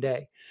it in one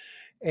day.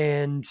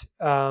 And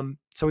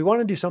so we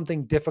wanted to do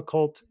something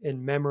difficult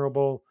and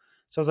memorable.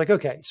 So I was like,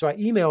 okay. So I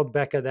emailed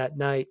Becca that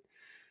night,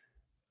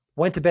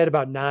 went to bed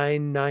about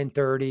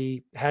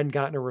 9:30, hadn't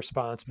gotten a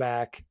response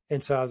back.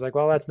 And so I was like,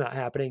 well, that's not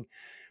happening.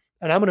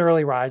 and I'm an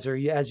early riser,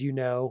 as you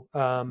know.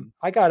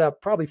 I got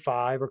up probably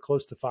 5 or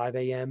close to 5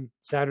 a.m.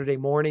 Saturday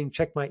morning,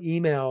 checked my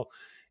email,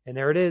 and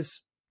there it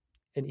is,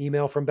 an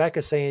email from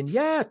Becca saying,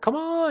 yeah, come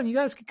on, you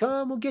guys can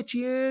come. We'll get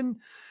you in.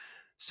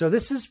 So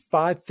this is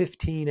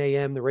 5:15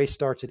 a.m. The race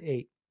starts at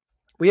 8.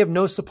 We have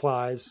no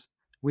supplies.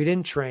 We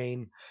didn't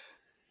train.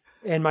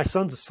 And my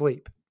son's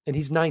asleep, and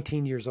he's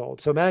 19 years old.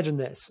 So imagine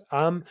this.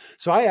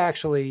 So I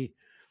actually,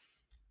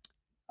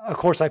 of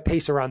course, I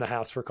pace around the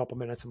house for a couple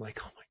minutes. I'm like,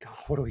 oh my God,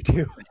 what do we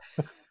do?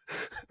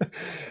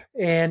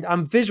 And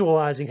I'm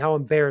visualizing how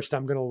embarrassed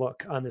I'm going to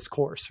look on this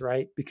course,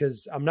 right?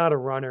 Because I'm not a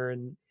runner.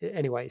 And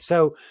anyway,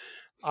 so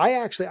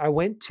I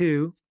went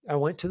to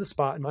the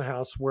spot in my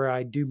house where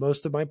I do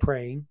most of my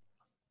praying,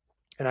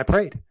 and I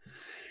prayed.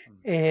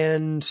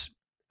 And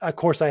of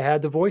course I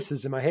had the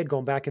voices in my head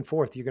going back and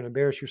forth. You're going to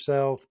embarrass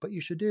yourself, but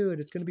you should do it.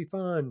 It's going to be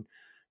fun.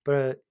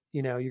 But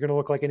you're going to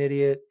look like an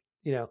idiot.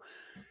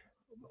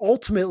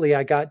 Ultimately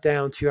I got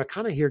down to, I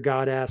kind of hear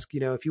God ask,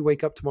 if you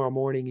wake up tomorrow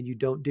morning and you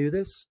don't do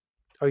this,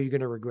 are you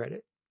going to regret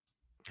it?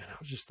 And I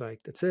was just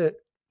like, that's it.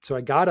 So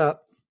I got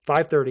up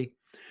 5:30,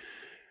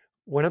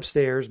 went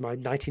upstairs. My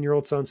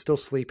 19-year-old son's still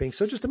sleeping.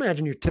 So just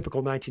imagine your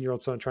typical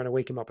 19-year-old son trying to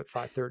wake him up at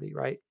 5:30,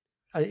 right?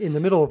 In the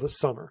middle of the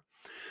summer.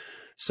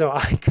 So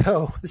I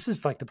go, this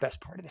is like the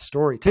best part of the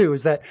story too,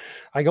 is that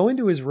I go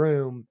into his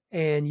room,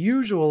 and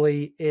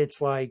usually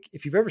it's like,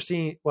 if you've ever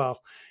seen,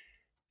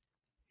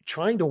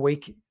 trying to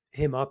wake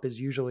him up is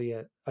usually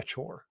a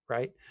chore,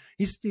 right?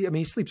 He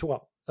sleeps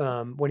well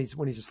when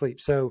he's asleep.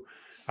 So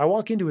I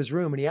walk into his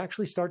room, and he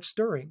actually starts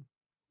stirring,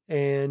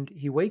 and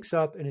he wakes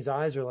up, and his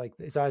eyes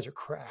are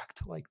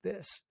cracked like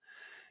this.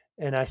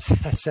 And I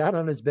sat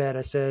on his bed.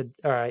 I said,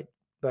 all right,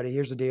 buddy,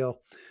 here's the deal.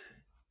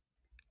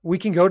 We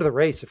can go to the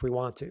race if we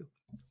want to,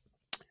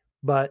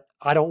 but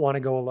I don't want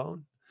to go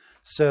alone.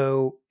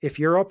 So if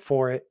you're up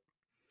for it,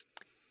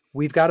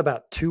 we've got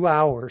about 2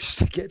 hours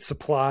to get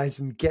supplies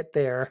and get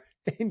there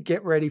and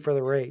get ready for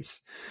the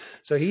race.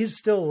 So he's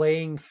still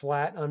laying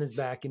flat on his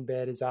back in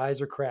bed. His eyes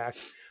are cracked.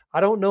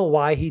 I don't know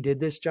why he did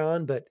this,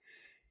 John, but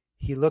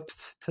he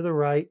looked to the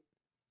right.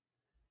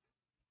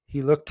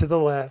 He looked to the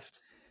left.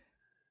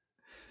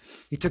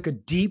 He took a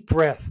deep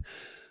breath,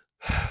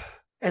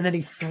 and then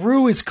he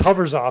threw his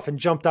covers off and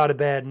jumped out of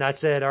bed. And I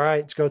said, all right,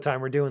 it's go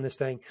time. We're doing this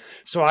thing.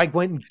 So I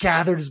went and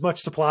gathered as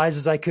much supplies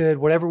as I could,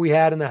 whatever we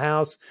had in the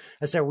house.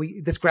 I said,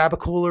 let's grab a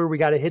cooler. We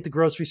got to hit the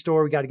grocery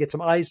store. We got to get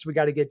some ice. We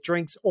got to get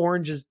drinks,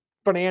 oranges,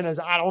 bananas.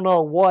 I don't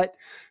know what,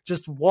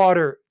 just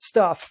water,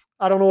 stuff.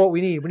 I don't know what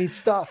we need. We need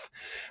stuff.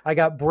 I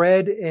got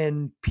bread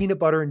and peanut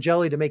butter and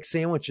jelly to make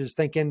sandwiches,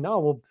 thinking,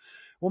 no,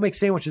 we'll make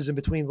sandwiches in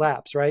between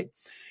laps. Right.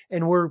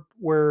 And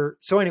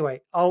so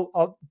anyway,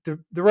 the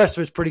rest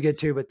of it's pretty good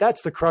too, but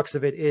that's the crux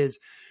of it. Is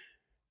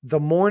the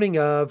morning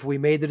of, we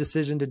made the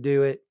decision to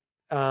do it.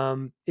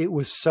 It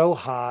was so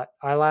hot.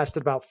 I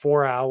lasted about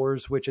 4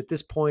 hours, which at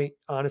this point,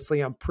 honestly,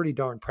 I'm pretty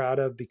darn proud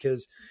of,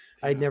 because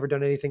I'd never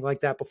done anything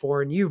like that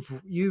before. And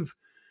you've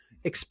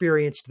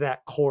experienced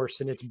that course,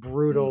 and it's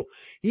brutal.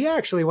 He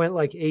actually went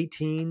like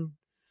 18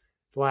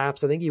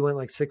 laps. I think he went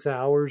like 6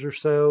 hours or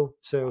so.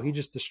 So he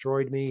just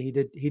destroyed me.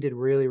 He did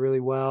really, really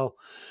well.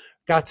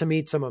 Got to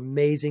meet some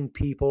amazing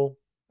people.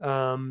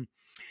 And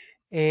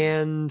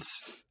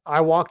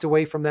I walked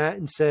away from that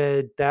and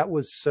said, that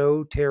was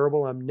so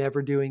terrible. I'm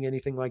never doing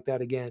anything like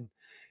that again.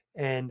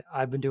 And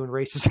I've been doing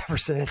races ever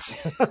since.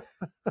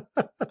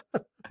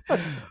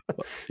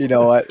 You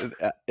know what?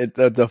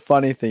 The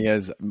funny thing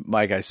is,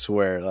 Mike, I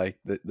swear, like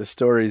the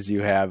stories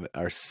you have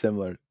are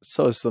similar,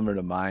 so similar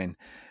to mine.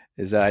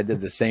 Is that I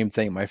did the same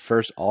thing. My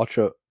first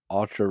ultra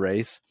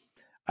race,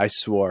 I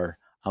swore,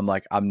 I'm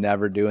like, I'm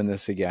never doing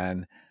this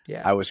again.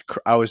 Yeah. I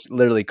was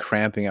literally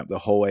cramping up the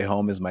whole way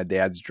home as my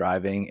dad's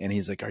driving, and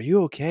he's like, "Are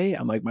you okay?"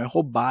 I'm like, "My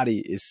whole body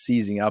is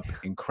seizing up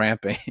and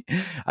cramping."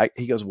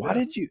 He goes, "Why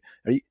did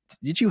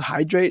you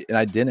hydrate?" And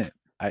I didn't.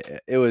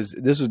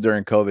 This was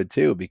during COVID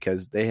too,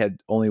 because they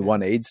had only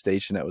one aid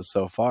station that was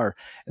so far.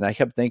 And I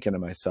kept thinking to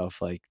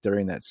myself, like,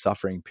 during that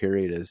suffering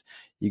period, is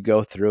you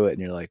go through it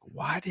and you're like,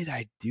 why did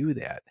I do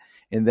that?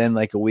 And then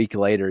like a week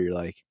later, you're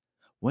like,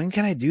 when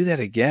can I do that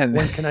again?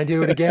 When can I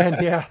do it again?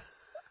 Yeah.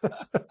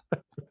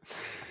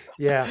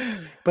 Yeah.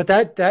 But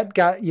that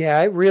got,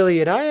 it really,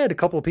 and I had a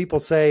couple of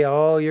people say,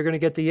 oh, you're going to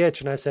get the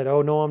itch. And I said,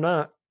 oh, no, I'm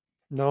not.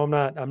 No, I'm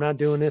not. I'm not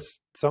doing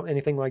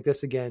anything like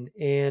this again.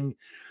 And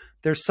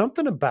there's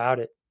something about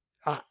it.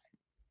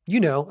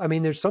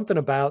 There's something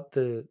about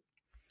the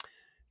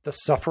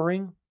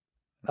suffering,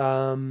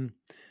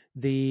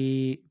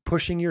 the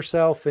pushing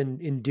yourself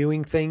and in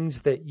doing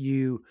things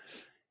that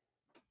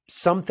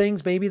some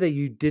things maybe that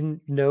you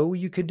didn't know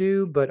you could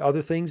do, but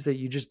other things that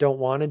you just don't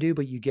want to do,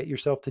 but you get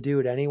yourself to do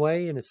it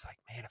anyway. And it's like,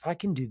 man, if I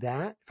can do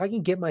that, if I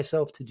can get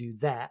myself to do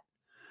that,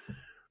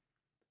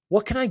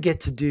 what can I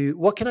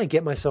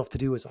get myself to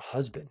do as a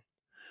husband?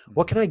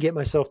 What can I get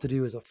myself to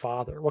do as a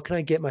father? What can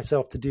I get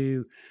myself to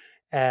do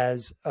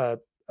as a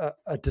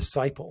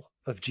disciple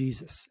of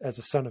Jesus, as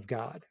a son of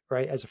God,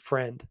 right? As a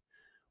friend?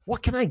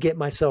 What can I get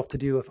myself to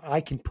do if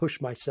I can push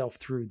myself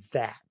through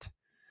that?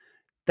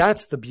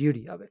 That's the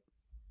beauty of it.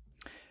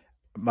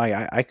 Mike,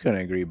 I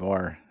couldn't agree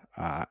more.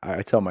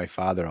 I tell my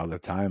father all the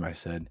time, I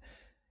said,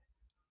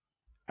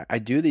 I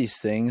do these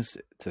things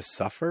to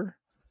suffer,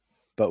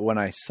 but when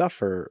I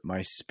suffer,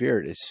 my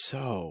spirit is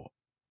so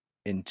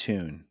in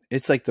tune.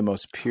 It's like the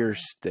most Oh pure yeah.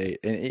 state.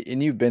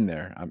 And you've been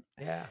there.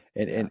 Yeah.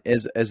 And Yeah.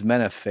 as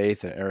men of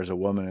faith or as a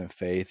woman of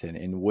faith,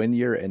 and when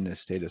you're in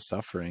this state of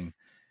suffering,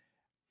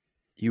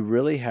 you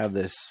really have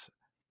this,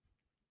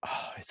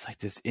 it's like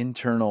this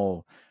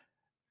internal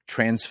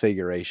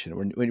transfiguration.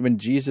 When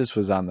Jesus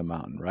was on the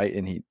mountain, right?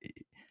 And he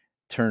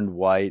turned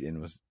white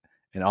and was,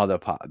 and all the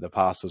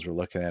apostles were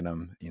looking at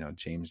him,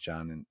 James,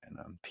 John,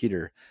 and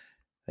Peter.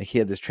 Like he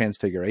had this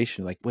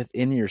transfiguration, like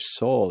within your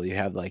soul, you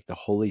have like the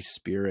Holy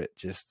Spirit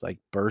just like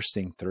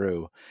bursting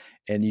through,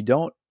 and you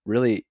don't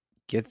really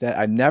get that.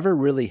 I've never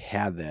really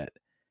had that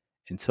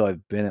until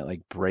I've been at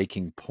like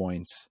breaking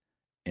points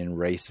in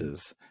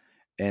races.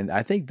 And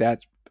I think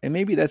that, and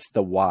maybe that's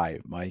the why,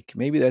 Mike.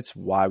 Maybe that's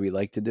why we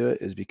like to do it,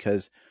 is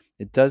because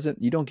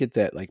you don't get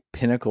that like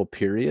pinnacle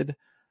period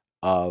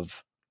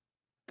of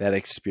that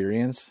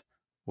experience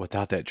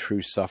without that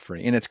true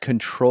suffering. And it's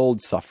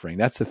controlled suffering.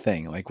 That's the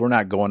thing. Like we're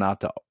not going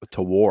out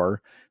to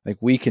war. Like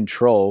we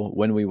control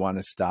when we want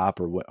to stop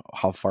or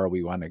how far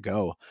we want to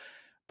go.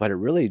 But it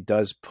really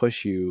does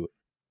push you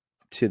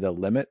to the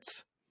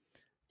limits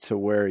to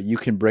where you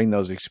can bring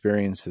those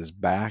experiences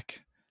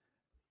back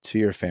to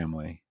your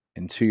family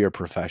and to your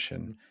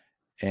profession.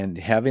 And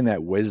having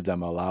that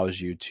wisdom allows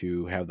you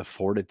to have the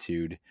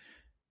fortitude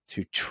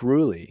to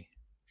truly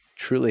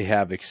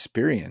have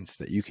experience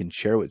that you can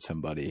share with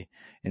somebody.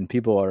 And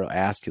people are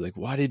ask you like,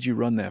 why did you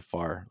run that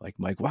far? Like,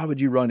 Mike, why would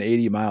you run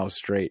 80 miles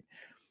straight?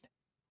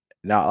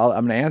 Now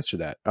I'm going to answer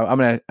that. I'm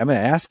going to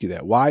ask you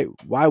that. Why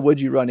would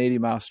you run 80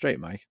 miles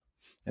straight, Mike?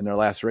 In their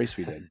last race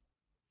we did.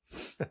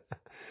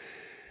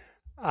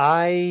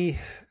 I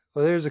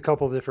well, there's a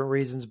couple of different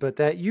reasons, but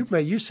that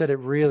you said it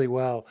really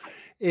well.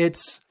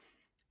 It's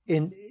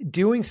in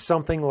doing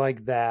something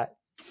like that.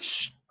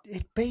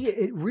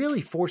 It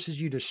really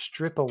forces you to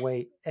strip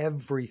away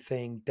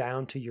everything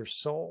down to your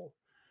soul,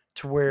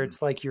 to where Mm-hmm.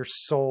 it's like your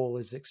soul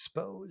is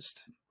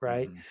exposed.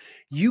 Right? Mm-hmm.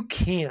 You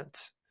can't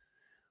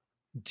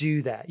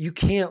do that. You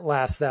can't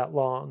last that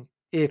long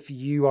if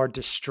you are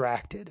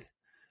distracted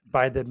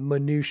by the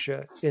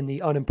minutia and the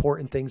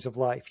unimportant things of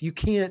life. You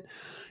can't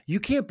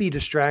be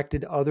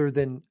distracted other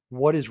than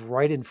what is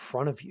right in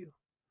front of you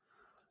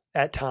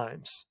at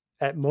times,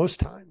 at most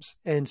times.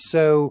 And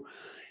so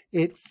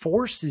it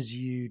forces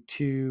you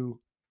to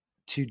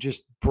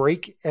just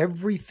break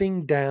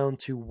everything down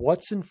to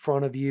what's in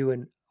front of you,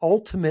 and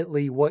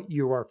ultimately what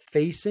you are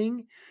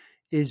facing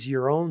is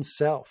your own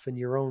self and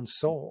your own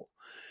soul.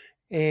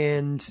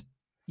 And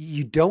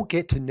you don't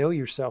get to know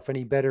yourself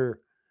any better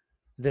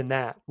than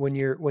that when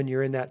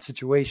you're in that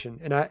situation.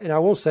 And I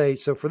will say,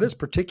 so for this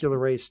particular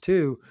race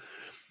too,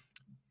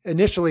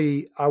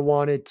 initially I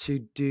wanted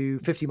to do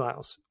 50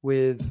 miles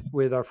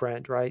with our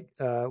friend, right,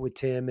 with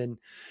Tim, and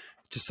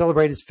to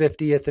celebrate his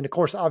 50th. And of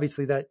course,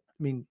 obviously that,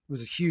 I mean,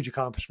 was a huge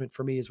accomplishment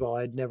for me as well.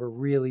 I'd never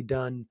really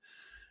done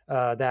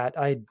that.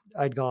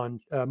 I'd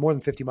gone more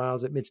than 50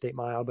 miles at Mid-State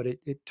Mile, but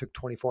it took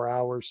 24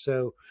 hours.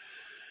 So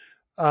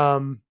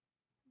um,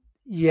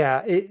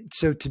 yeah,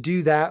 so to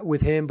do that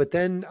with him, but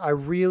then I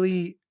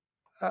really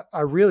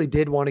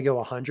did want to go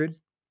 100.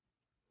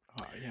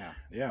 Oh, yeah,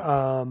 yeah.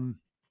 Um,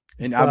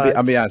 And I'll be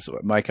but honest,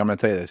 Mike. I'm going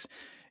to tell you this: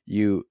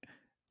 you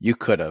you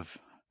could have,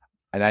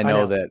 and I I know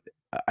know, that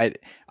I I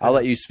I'll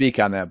let know. you speak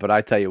on that. But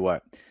I tell you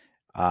what,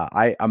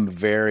 I'm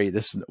very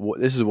this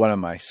is one of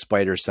my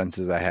spider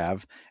senses I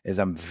have, is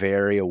I'm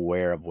very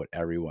aware of what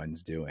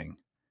everyone's doing.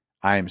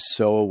 I am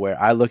so aware.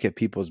 I look at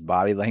people's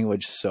body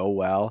language so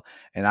well,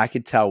 and I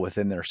could tell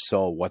within their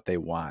soul what they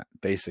want,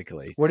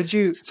 basically. What did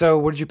you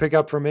pick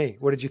up from me?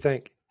 What did you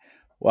think?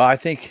 Well, I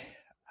think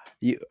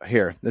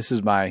here. This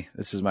is my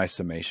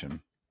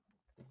summation.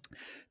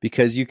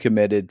 Because you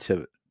committed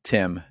to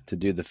Tim to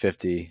do the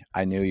 50.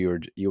 I knew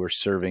you were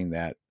serving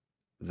that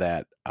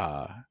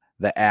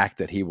the act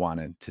that he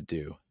wanted to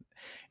do.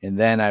 And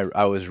then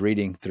I was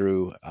reading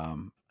through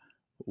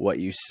what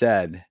you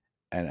said,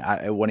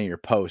 and one of your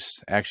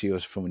posts actually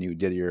was from when you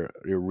did your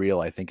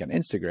reel, I think, on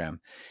Instagram,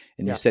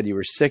 and you Yeah. said you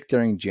were sick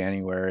during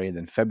January,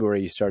 then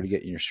February you started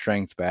getting your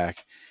strength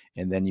back,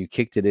 and then you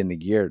kicked it into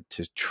gear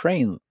to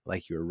train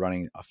like you were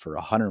running for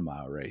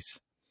 100-mile race.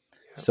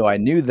 Yeah. So I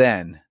knew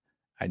then,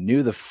 I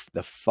knew the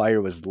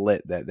fire was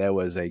lit, that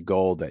was a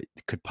goal that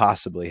could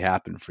possibly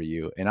happen for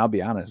you. And I'll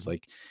be honest,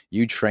 like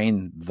you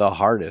train the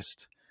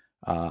hardest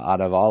out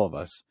of all of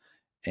us,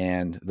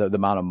 and the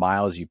amount of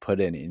miles you put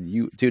in,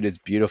 and dude, it's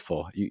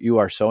beautiful. You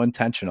are so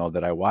intentional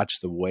that I watch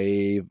the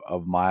wave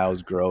of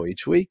miles grow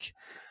each week,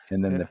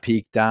 and then the Yeah.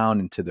 peak down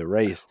into the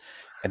race.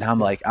 And Yeah. I'm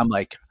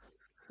like,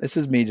 this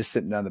is me just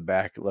sitting on the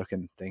back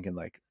looking, thinking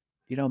like,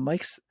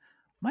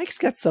 Mike's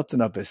got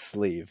something up his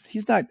sleeve.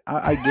 He's not.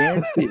 I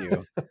guarantee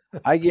you.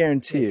 I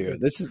guarantee you. Okay.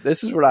 This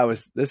is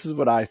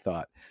what I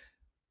thought.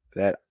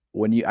 That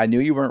when I knew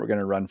you weren't going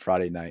to run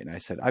Friday night, and I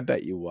said, I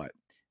bet you what.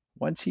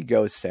 Once he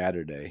goes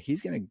Saturday,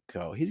 he's going to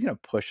go. He's going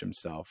to push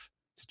himself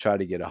to try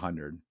to get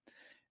 100.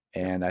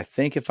 And I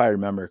think if I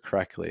remember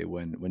correctly,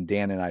 when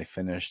Dan and I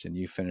finished and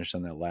you finished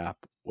on that lap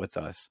with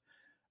us,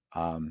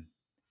 um,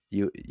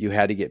 you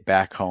had to get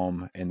back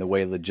home, and the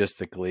way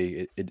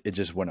logistically it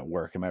just wouldn't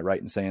work. Am I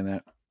right in saying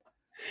that?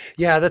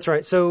 Yeah, that's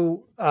right.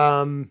 So,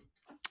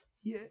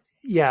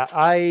 yeah,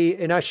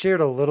 I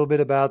shared a little bit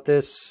about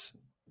this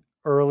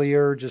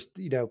earlier, just,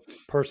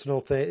 personal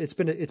thing. It's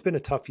been a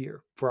tough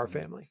year for our Mhm.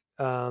 family.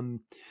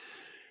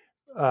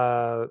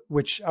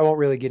 Which I won't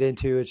really get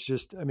into. It's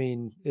just, I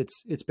mean,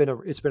 it's been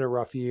a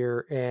rough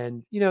year,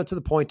 and to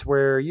the point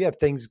where you have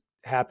things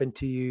happen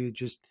to you,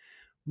 just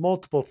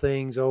multiple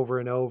things over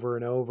and over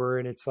and over,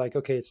 and it's like,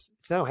 okay, it's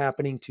now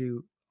happening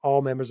to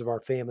all members of our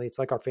family. It's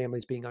like our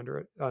family's being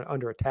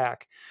under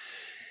attack.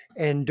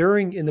 And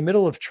in the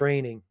middle of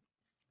training,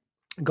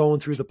 going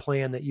through the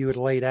plan that you had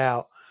laid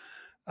out,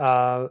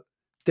 uh,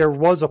 there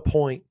was a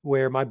point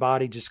where my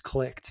body just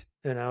clicked,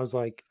 and I was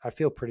like, I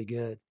feel pretty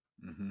good.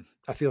 Mhm.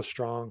 I feel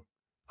strong.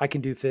 I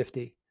can do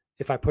 50.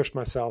 If I pushed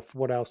myself,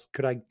 what else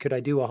could I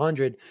do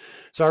 100?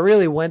 So I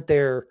really went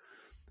there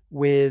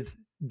with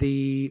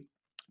the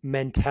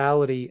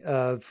mentality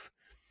of,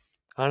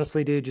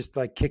 honestly, dude, just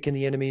like kicking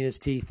the enemy in his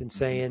teeth and Mhm.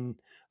 saying,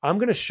 I'm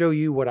going to show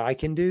you what I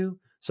can do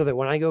so that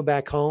when I go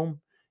back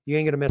home, you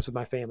ain't going to mess with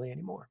my family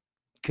anymore,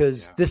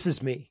 because Yeah. this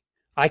is me.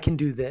 I can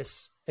do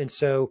this. And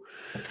so,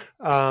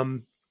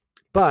 um,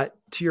 but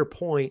to your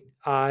point,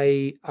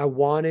 I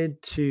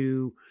wanted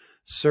to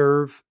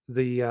I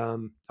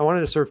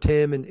wanted to serve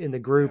Tim in the Yeah.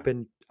 group,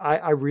 and I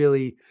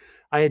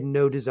had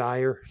no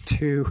desire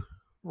to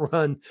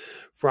run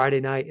Friday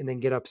night and then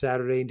get up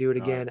Saturday and do it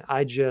All right.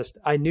 again.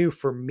 I knew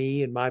for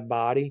me and my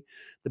body,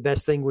 the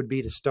best thing would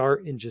be to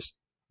start and just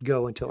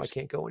go until I Just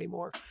can't go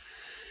anymore.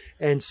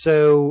 And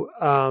so,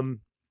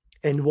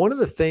 and one of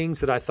the things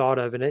that I thought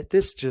of, and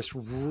this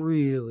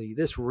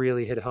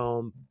really hit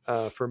home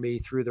for me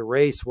through the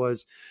race,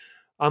 was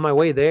on my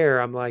way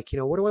there. I'm like,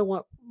 what do I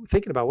want?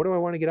 Thinking about, what do I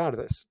want to get out of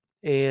this?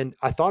 And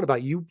I thought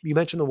about you. You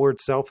mentioned the word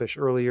selfish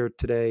earlier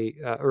today,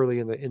 early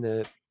in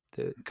the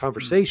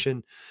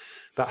conversation,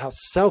 about how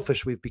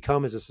selfish we've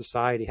become as a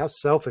society, how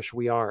selfish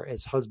we are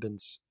as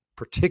husbands,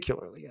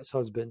 particularly as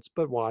husbands,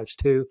 but wives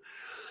too.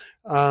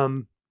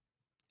 Um,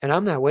 and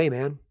I'm that way,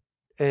 man.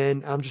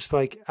 And I'm just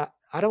like,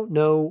 I don't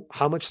know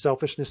how much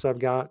selfishness I've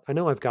got. I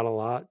know I've got a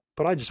lot,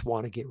 but I just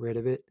want to get rid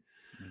of it.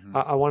 Mhm.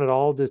 I want it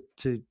all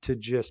to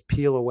just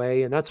peel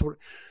away. And that's what,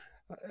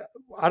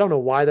 I don't know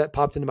why that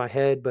popped into my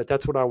head, but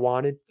that's what I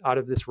wanted out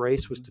of this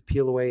race, was Mhm. to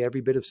peel away every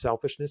bit of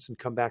selfishness and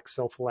come back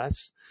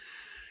selfless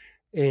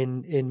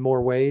in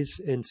more ways.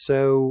 And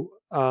so,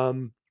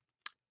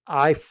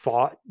 I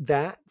fought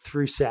that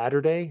through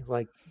Saturday.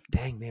 Like,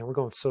 dang, man, we're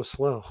going so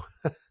slow.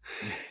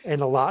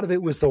 And a lot of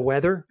it was the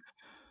weather,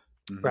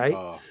 Mhm. right?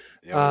 Oh. Oh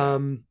yeah.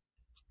 Um,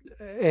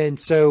 and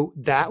so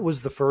that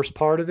was the first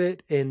part of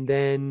it. And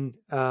then,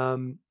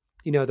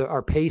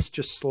 our pace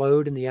just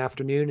slowed in the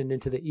afternoon and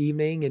into the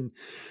evening. And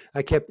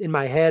I kept in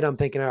my head, I'm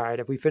thinking, all right,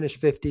 if we finish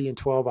 50 in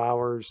 12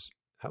 hours,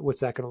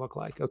 what's that going to look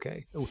like?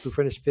 Okay. If we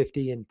finish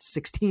 50 in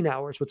 16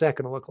 hours, what's that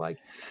going to look like?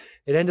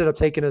 It ended up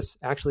taking us,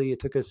 actually, it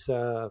took us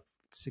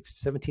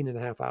 17 and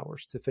a half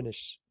hours to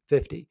finish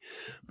 50.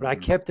 But I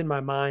Mhm. kept in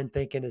my mind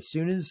thinking, as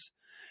soon as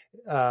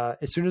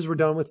we're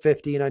done with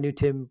 50, and I knew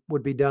Tim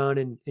would be done,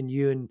 and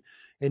you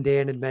and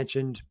Dan had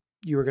mentioned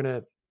you were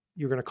gonna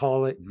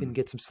call it and Mhm.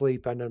 get some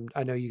sleep. I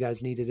know you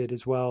guys needed it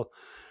as well.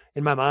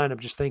 In my mind, I'm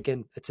just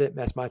thinking, that's it.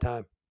 That's my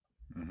time.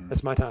 Mhm.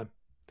 That's my time.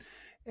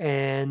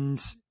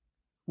 And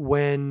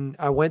when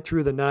I went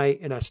through the night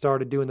and I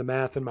started doing the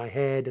math in my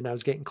head, and I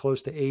was getting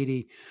close to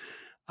 80,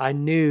 I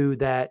knew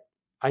that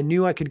I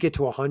knew I could get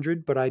to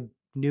 100, but I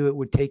knew it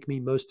would take me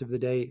most of the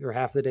day or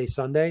half the day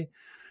Sunday,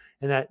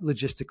 and that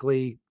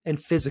logistically and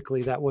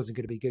physically that wasn't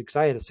going to be good, because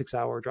I had a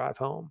 6-hour drive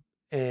home,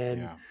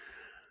 and Yeah.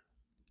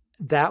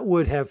 that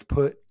would have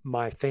put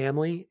my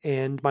family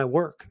and my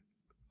work,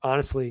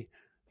 honestly,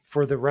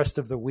 for the rest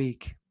of the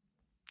week.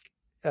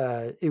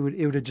 It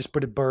would have just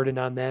put a burden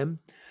on them.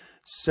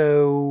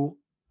 So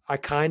I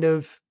kind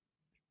of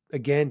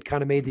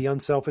made the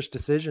unselfish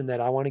decision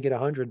that I want to get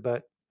 100,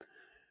 but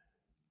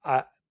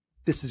I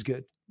this is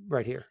good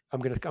right here.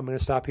 I'm gonna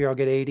stop here. I'll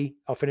get 80.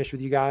 I'll finish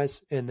with you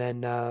guys, and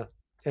then I'll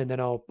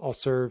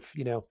serve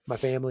my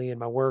family and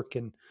my work,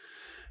 and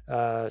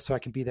so I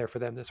can be there for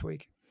them this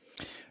week.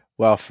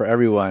 Well, for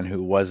everyone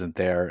who wasn't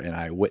there and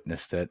I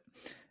witnessed it,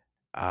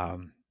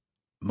 um,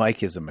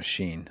 Mike is a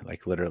machine,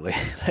 like literally.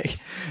 Like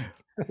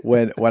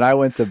when I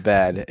went to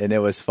bed, and it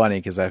was funny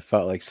because I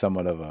felt like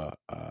somewhat of a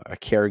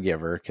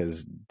caregiver,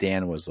 because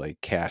Dan was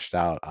like cashed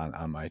out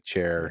on my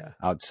chair Yeah,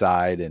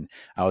 outside, and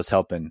I was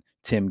helping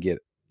Tim get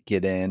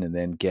in, and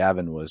then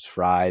Gavin was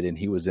fried and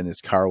he was in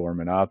his car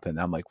warming up, and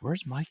I'm like,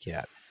 where's Mike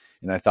at?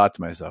 And I thought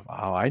to myself,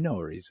 oh, I know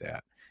where he's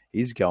at.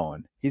 He's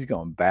going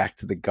back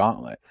to the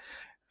gauntlet.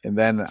 And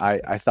then that's I,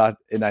 right. I thought,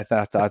 and I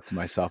thought to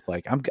myself,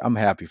 like, I'm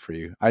happy for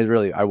you. I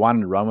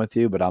wanted to run with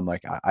you, but I'm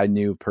like, I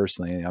knew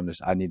personally,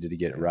 I needed to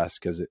get Yeah, rest,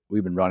 because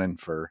we've been running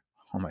for,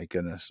 oh my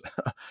goodness,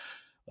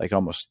 like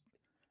almost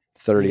You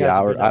 30 guys have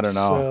hours. been I up don't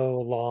know. so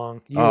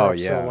long. You were Oh up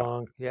so yeah.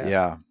 long. Yeah.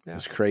 Yeah. It Yeah.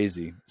 was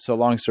crazy. So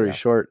long story Yeah.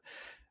 short,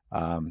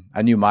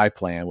 I knew my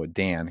plan with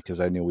Dan because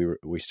I knew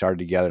we started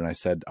together, and I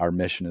said our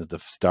mission is to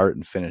start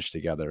and finish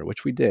together,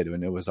 which we did,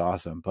 and it was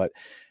awesome. But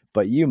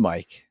you,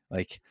 Mike,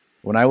 like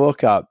when I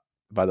woke up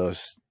by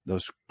those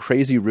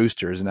crazy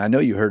roosters, and I know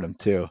you heard them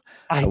too.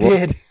 I I woke.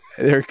 did.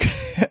 They're.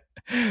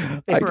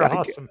 They were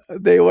awesome.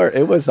 They were.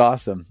 It was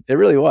awesome. It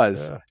really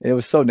was. Yeah. And it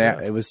was so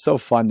Yeah. it was so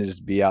fun to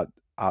just be out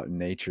in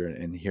nature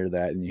and hear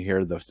that, and you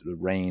hear the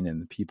rain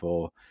and the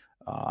people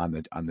on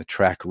the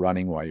track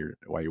running while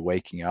you're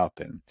waking up.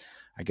 And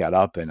I got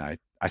up and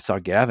I saw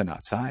Gavin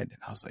outside, and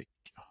I was like,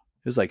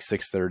 it was like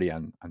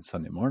 6:30 on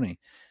Sunday morning,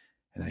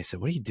 and I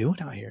said, "What are you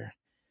doing out here?"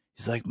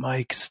 He's like,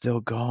 "Mike's still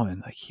going.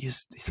 Like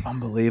he's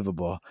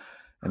unbelievable."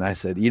 And I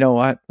said, "You know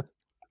what?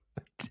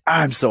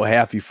 I'm so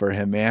happy for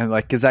him, man.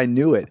 Like, cause I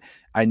knew it.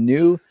 I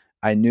knew,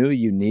 I knew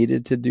you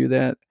needed to do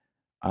that.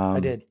 I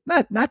did.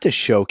 Not to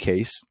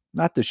showcase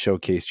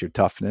your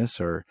toughness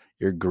or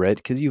your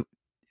grit. Cause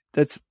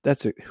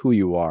that's who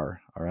you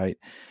are. All right.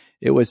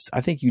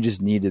 I think you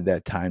just needed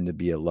that time to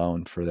be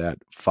alone for that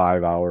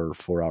 5 hour or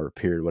 4 hour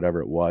period, whatever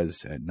it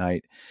was at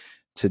night,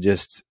 to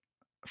just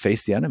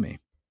face the enemy.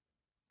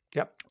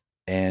 Yep.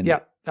 And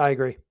Yep. I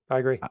agree. I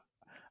agree.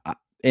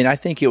 and I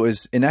think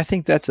and I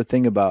think that's the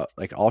thing about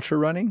like ultra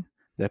running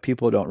that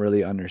people don't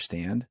really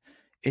understand.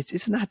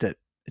 It's not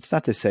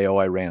to say, oh,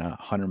 I ran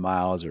 100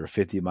 miles or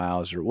 50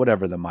 miles or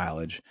whatever the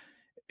mileage.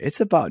 It's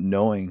about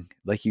knowing,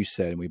 like you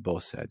said, and we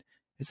both said,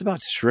 it's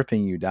about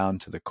stripping you down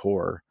to the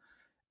core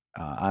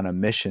on a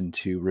mission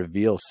to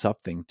reveal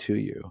something to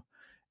you.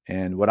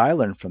 And what I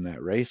learned from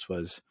that race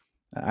was,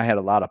 I had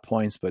a lot of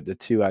points, but the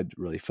two I'd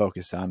really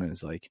focus on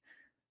is like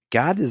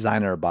God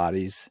designed our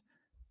bodies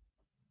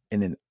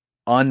in an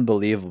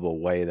unbelievable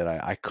way that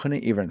I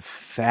couldn't even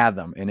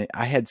fathom. And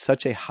I had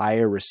such a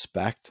higher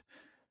respect.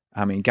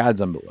 I mean,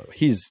 God's unbelievable.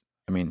 He is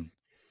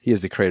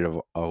the creator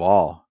of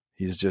all.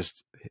 He's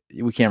just,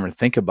 we can't even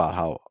think about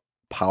how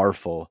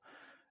powerful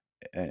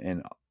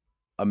and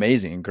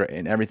amazing and great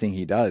and everything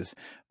he does.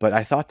 But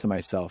I thought to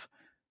myself,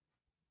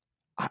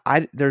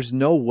 there's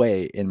no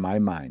way in my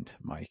mind,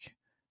 Mike,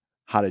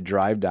 how to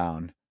drive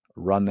down,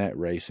 run that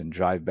race, and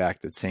drive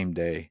back that same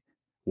day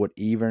would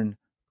even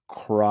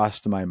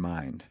crossed my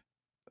mind.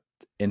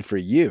 And for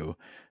you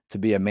to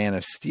be a man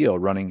of steel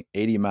running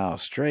 80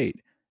 miles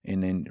straight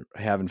and then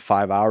having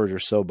 5 hours or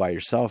so by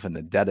yourself in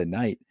the dead of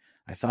night,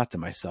 I thought to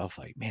myself,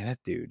 like, man, that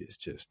dude is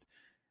just,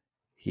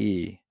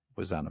 he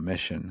was on a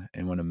mission.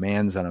 And when a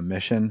man's on a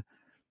mission,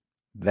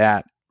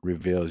 that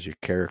reveals your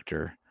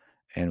character.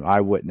 And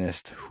I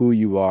witnessed who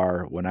you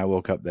are when I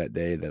woke up that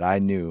day, that I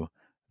knew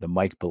the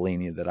Mike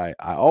Bellini that I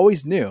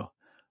always knew,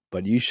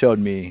 but you showed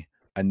me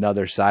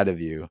another side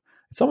of you.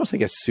 It's almost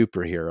like a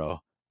superhero.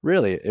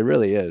 Really, it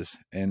really is.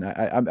 And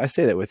I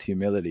say that with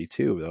humility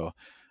too, though,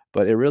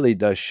 but it really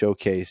does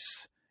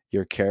showcase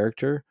your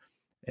character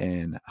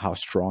and how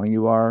strong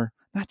you are,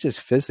 not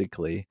just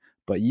physically,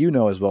 but you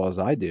know as well as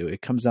I do,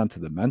 it comes down to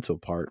the mental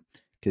part,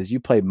 because you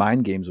play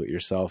mind games with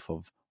yourself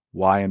of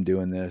why I'm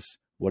doing this,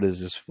 what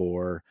is this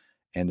for,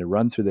 and to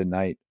run through the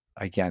night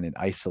again in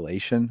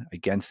isolation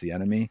against the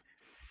enemy.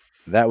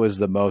 That was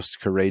the most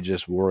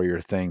courageous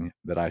warrior thing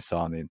that I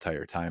saw in the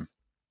entire time.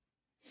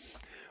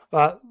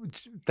 Uh,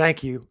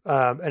 Thank you.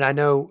 And I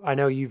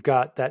know you've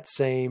got that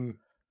same,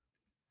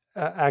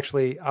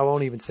 actually, I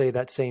won't even say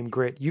that same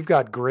grit. You've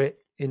got grit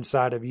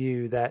inside of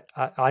you that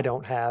I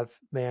don't have,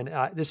 man.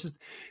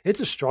 It's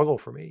a struggle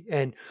for me.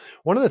 And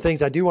one of the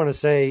things I do want to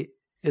say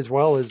as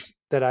well is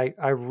that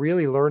I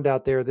really learned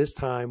out there this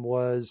time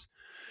was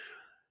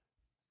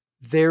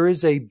there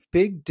is a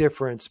big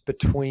difference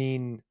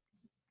between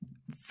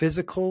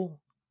physical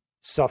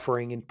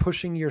suffering and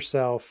pushing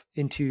yourself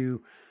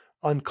into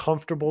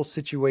uncomfortable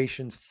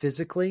situations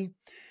physically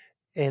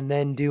and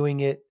then doing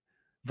it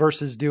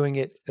versus doing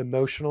it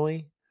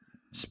emotionally,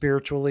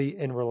 spiritually,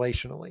 and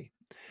relationally.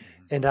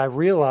 And I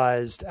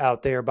realized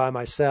out there by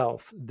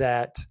myself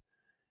that,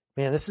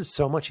 man, this is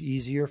so much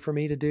easier for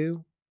me to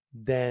do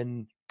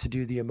than to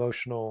do the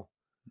emotional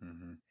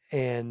Mm-hmm.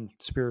 and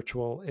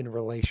spiritual and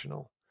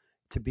relational,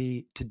 to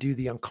do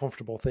the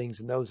uncomfortable things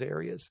in those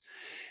areas.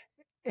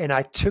 And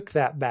I took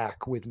that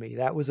back with me.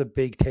 That was a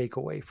big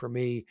takeaway for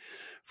me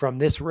from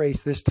this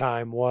race this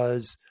time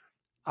was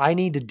I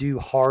need to do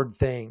hard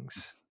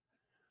things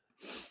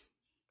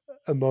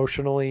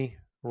emotionally,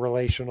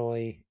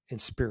 relationally, and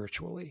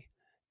spiritually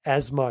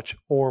as much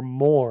or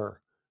more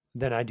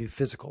than I do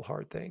physical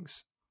hard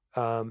things.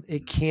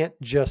 It can't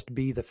just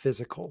be the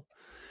physical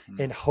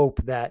Mm-hmm. and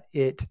hope that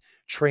it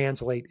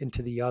translate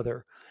into the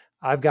other.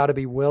 I've got to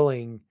be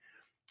willing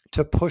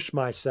to push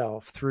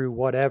myself through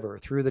whatever,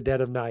 through the dead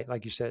of night,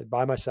 like you said,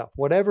 by myself,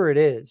 whatever it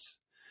is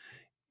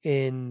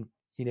in,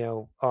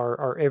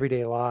 our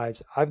everyday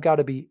lives. I've got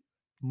to be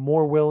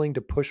more willing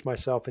to push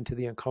myself into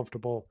the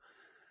uncomfortable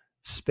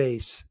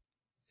space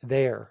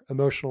there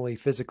emotionally,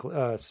 physically,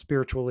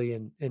 spiritually,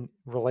 and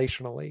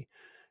relationally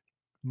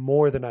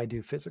more than I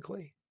do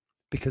physically,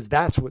 because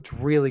that's what's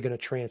really going to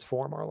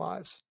transform our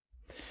lives.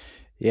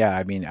 Yeah,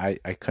 I mean, I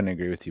couldn't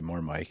agree with you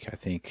more, Mike. I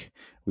think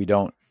we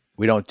don't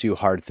we don't do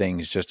hard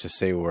things just to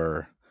say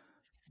we're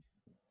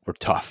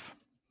tough.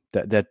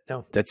 That that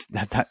No, that's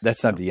not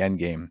no. the end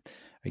game.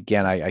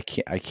 Again, I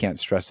can't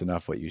stress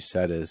enough what you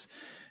said is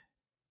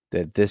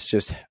that this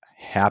just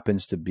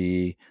happens to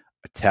be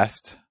a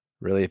test.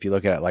 Really, if you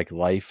look at it like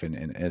life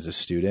and as a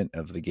student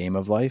of the game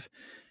of life,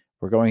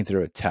 we're going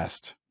through a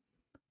test.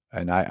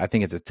 And I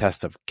think it's a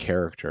test of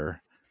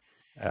character,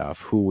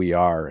 of who we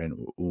are and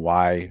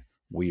why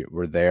we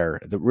were there.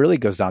 That really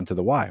goes down to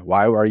the why.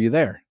 Why are you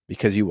there?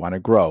 Because you want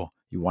to grow,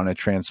 you want to Yeah.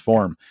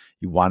 transform,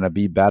 you want to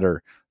be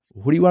better.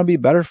 Who do you want to be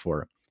better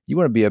for? You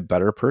want to be a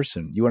better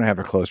person. You want to have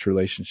a close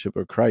relationship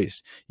with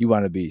Christ. You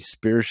want to be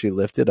spiritually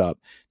lifted up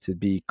to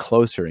be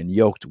closer and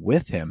yoked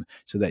with Him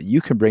so that you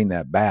can bring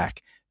that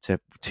back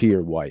to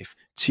your wife,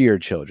 to your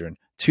children,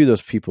 to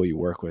those people you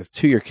work with,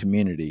 to your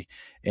community.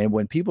 And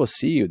when people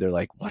see you, they're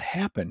like, what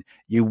happened?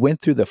 You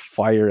went through the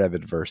fire of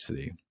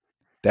adversity.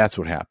 That's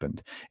what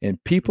happened. And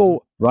Hmm.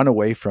 people run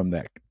away from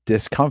that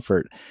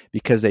discomfort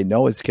because they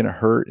know it's going to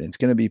hurt and it's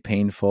going to be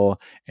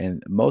painful.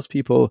 And most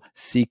people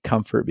seek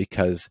comfort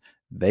because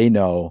they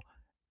know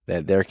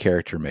that their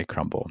character may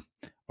crumble,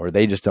 or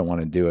they just don't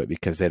want to do it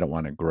because they don't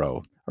want to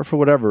grow, or for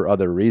whatever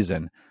other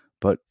reason.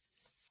 But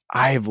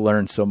I've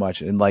learned so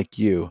much, and like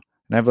you,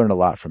 and I've learned a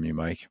lot from you,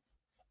 Mike,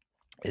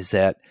 is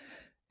that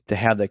to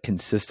have that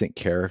consistent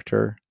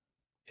character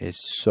is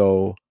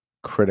so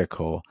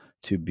critical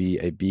to be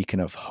a beacon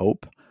of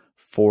hope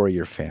for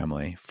your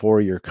family,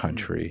 for your Hmm.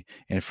 country,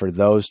 and for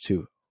those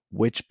to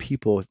which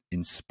people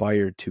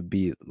inspired to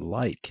be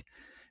like,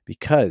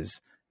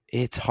 because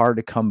it's hard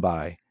to come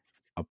by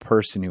a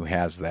person who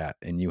has that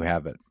and you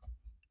have it.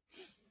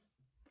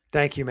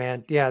 Thank you,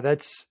 man. Yeah,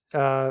 that's.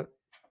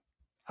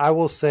 I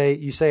will say,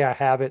 you say I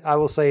have it. I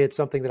will say it's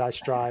something that I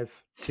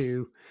strive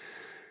to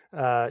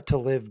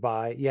live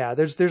by. Yeah,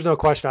 there's no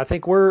question. I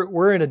think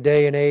we're in a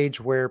day and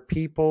age where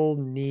people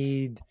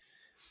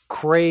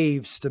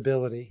crave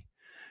stability,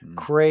 Mm,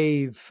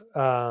 crave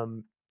uh,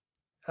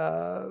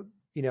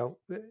 you know,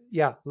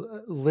 yeah,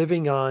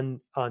 living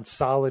on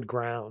solid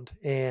ground.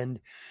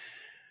 And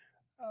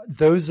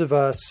those of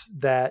us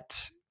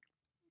that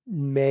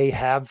may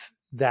have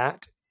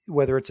that,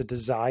 whether it's a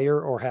desire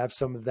or have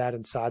some of that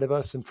inside of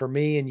us, and for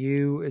me and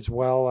you as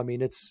well, I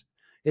mean,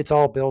 it's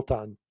all built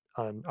on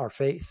our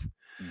faith.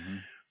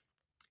 mhm,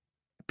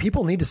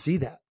 People need to see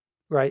that,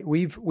 right?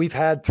 We've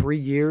had 3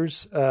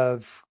 years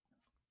of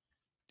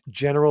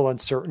general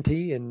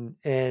uncertainty, and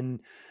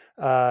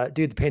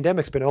dude, the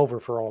pandemic's been over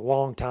for a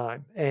long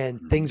time, and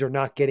mhm, things are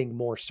not getting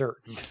more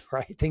certain,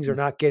 right? Things are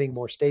not getting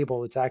more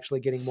stable. It's actually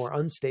getting more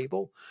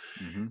unstable.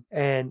 mhm,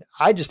 And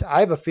I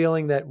have a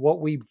feeling that what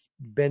we've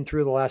been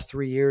through the last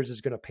 3 years is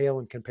going to pale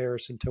in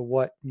comparison to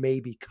what may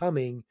be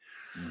coming,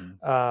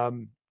 mhm,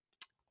 um,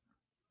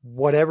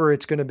 whatever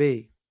it's going to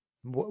be,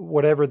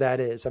 whatever that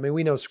is. I mean,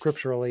 we know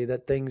scripturally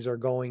that things are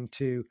going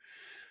to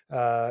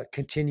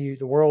continue.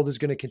 The world is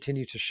going to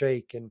continue to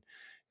shake,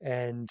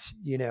 and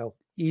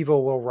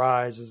evil will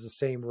rise as the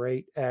same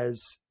rate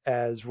as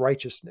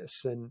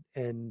righteousness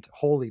and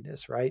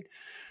holiness. Right?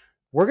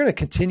 We're going to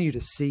continue to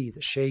see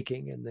the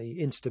shaking and the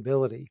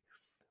instability.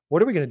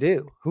 What are we going to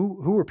do?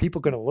 Who are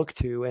people going to look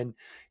to? And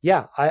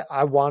yeah,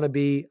 I want to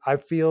be. I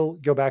feel,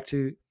 go back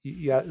to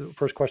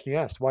first question you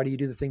asked. Why do you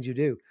do the things you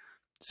do?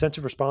 Sense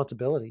of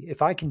responsibility.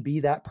 If I can be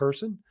that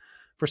person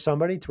for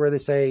somebody to where they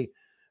say,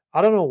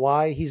 I don't know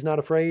why he's not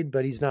afraid,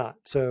 but he's not.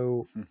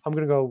 So mhm. I'm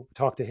going to go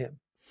talk to him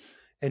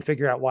and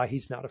figure out why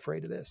he's not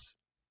afraid of this.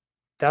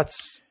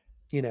 That's,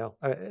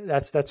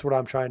 that's what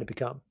I'm trying to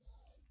become.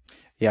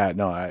 Yeah,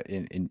 no,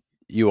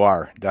 you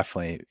are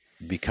definitely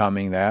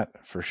becoming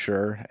that for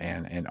sure,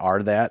 and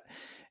are that,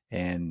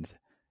 and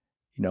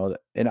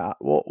and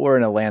we're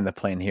in a land the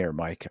plane here,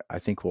 Mike. I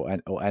think we'll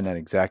end at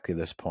exactly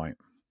this point: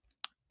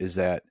 is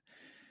that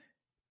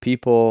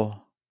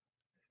people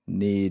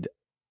need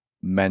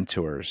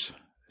mentors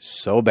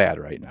so bad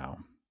right now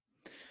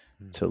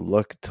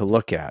Mm-hmm. to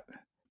look at,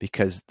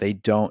 because they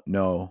don't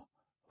know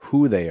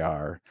who they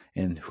are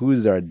and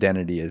whose their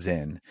identity is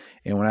in.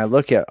 And when I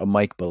look at a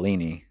Mike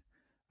Bellini,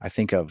 I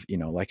think of,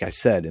 like I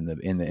said in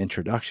the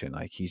introduction,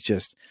 like he's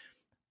just,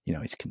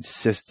 he's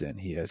consistent.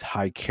 He has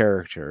high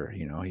character.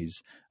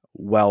 He's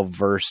well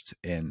versed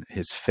in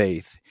his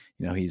faith.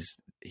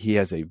 He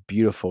has a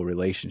beautiful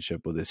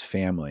relationship with his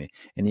family,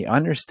 and he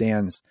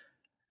understands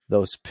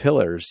those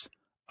pillars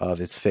of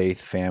his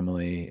faith,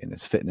 family, and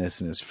his fitness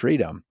and his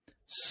freedom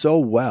so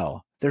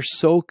well. They're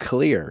so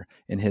clear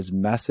in his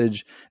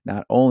message,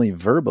 not only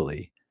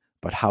verbally,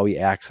 but how he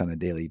acts on a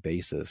daily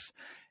basis.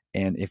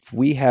 And if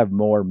we have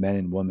more men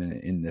and women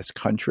in this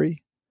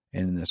country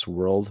and in this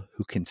world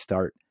who can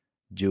start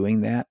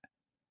doing that,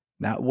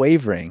 not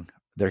wavering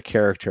their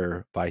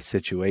character by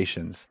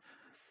situations,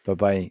 but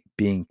by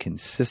being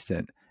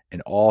consistent in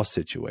all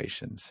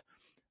situations,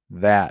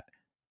 that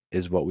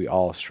is what we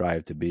all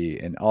strive to be.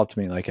 And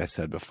ultimately, like I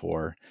said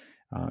before,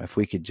 if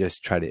we could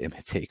just try to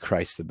imitate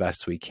Christ the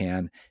best we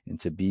can and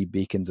to be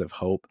beacons of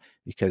hope,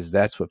 because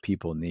that's what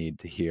people need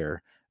to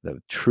hear.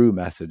 the true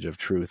message of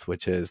truth,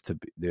 which is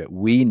that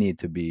we need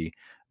to be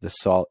the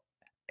salt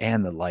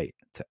and the light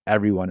to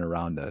everyone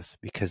around us,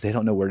 because they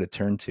don't know where to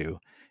turn to.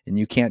 And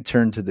you can't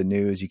turn to the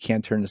news. You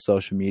can't turn to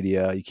social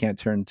media. You can't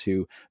turn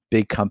to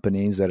big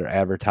companies that are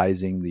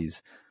advertising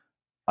these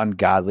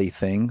ungodly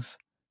things.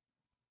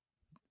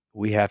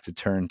 We have to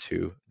turn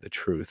to the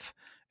truth.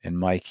 And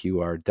Mike,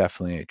 you are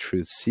definitely a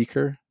truth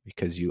seeker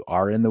because you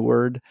are in the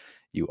Word,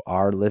 you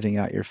are living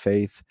out your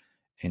faith,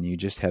 and you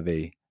just have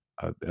a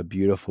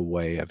beautiful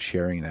way of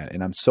sharing that.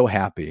 And I'm so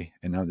happy.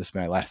 And now this is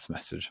my last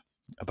message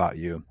about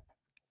you.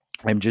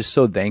 I'm just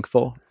so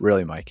thankful,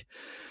 really, Mike,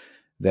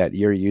 that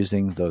you're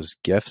using those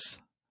gifts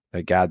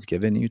that God's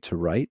given you to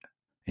write,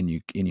 and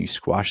you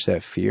squash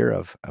that fear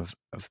of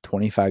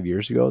 25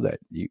 years ago that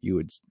you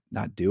would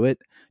not do it.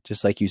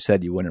 Just like you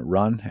said, you wouldn't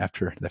run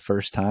after the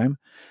first time.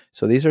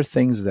 So these are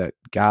things that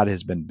God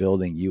has been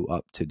building you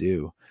up to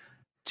do,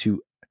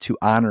 to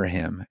honor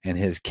him and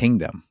his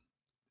kingdom.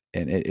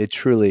 And it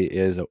truly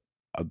is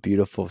a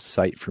beautiful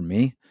sight for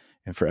me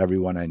and for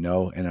everyone I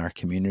know in our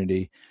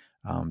community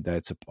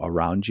that's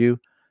around you,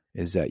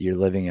 is that you're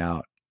living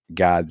out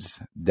God's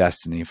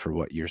destiny for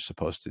what you're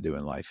supposed to do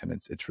in life. And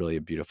it's really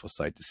a beautiful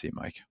sight to see,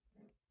 Mike.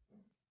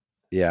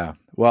 Yeah.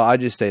 Well, I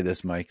just say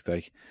this, Mike,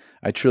 like,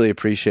 I truly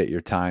appreciate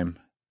your time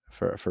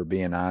for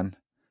being on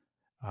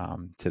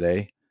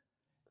today.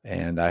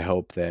 And I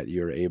hope that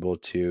you're able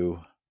to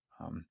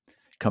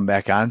come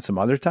back on some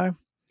other time,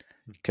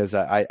 because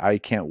I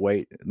can't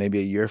wait maybe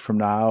a year from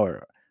now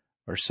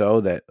or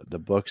so, that the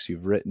books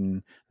you've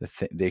written,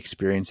 the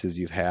experiences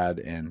you've had,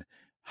 and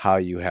how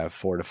you have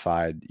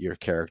fortified your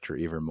character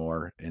even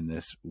more in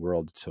this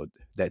world, so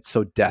that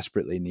so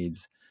desperately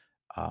needs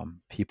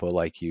people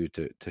like you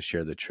to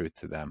share the truth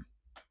to them.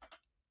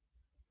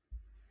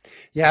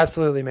 Yeah,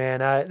 absolutely, man.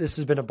 This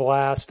has been a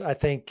blast. I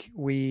think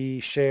we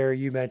share,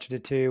 you mentioned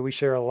it too, we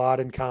share a lot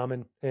in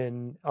common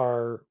in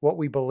our, what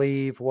we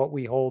believe, what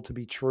we hold to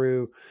be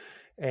true,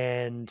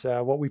 and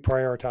what we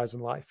prioritize in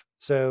life.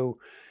 So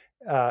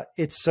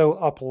it's so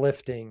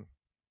uplifting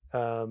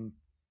um,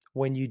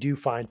 when you do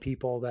find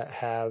people that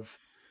have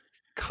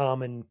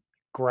common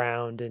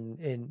ground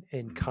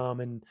and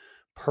common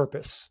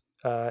purpose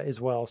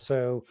as well.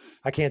 So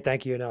I can't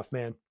thank you enough,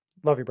 man.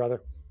 Love you,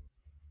 brother.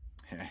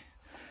 Hey,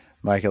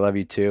 Mike, I love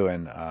you too.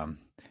 And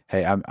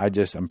hey,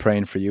 I'm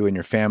praying for you and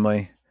your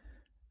family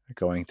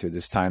going through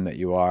this time that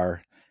you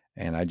are.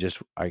 And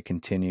I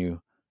continually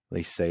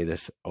say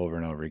this over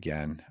and over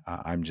again.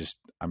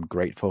 I'm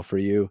grateful for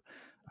you.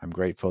 I'm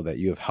grateful that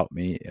you have helped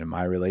me in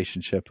my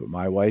relationship with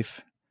my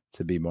wife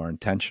to be more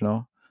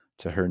intentional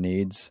to her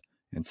needs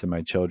and to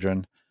my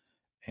children.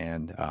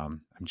 And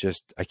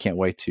I can't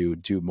wait to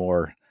do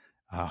more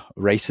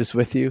races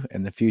with you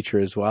in the future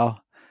as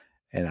well.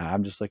 And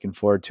I'm just looking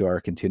forward to our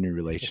continued Yeah,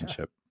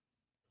 relationship.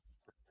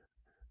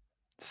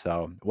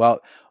 So, well,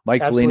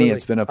 Mike Bellini,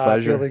 it's absolutely. been a I feel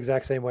pleasure. the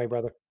exact same way,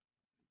 brother.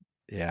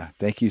 Yeah,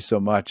 thank you so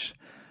much.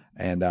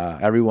 And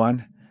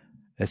everyone,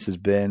 this has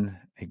been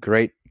a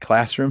great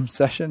classroom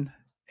session,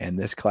 and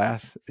this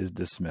class is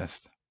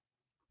dismissed.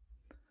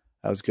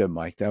 That was good,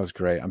 Mike. That was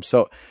great. I'm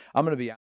going to be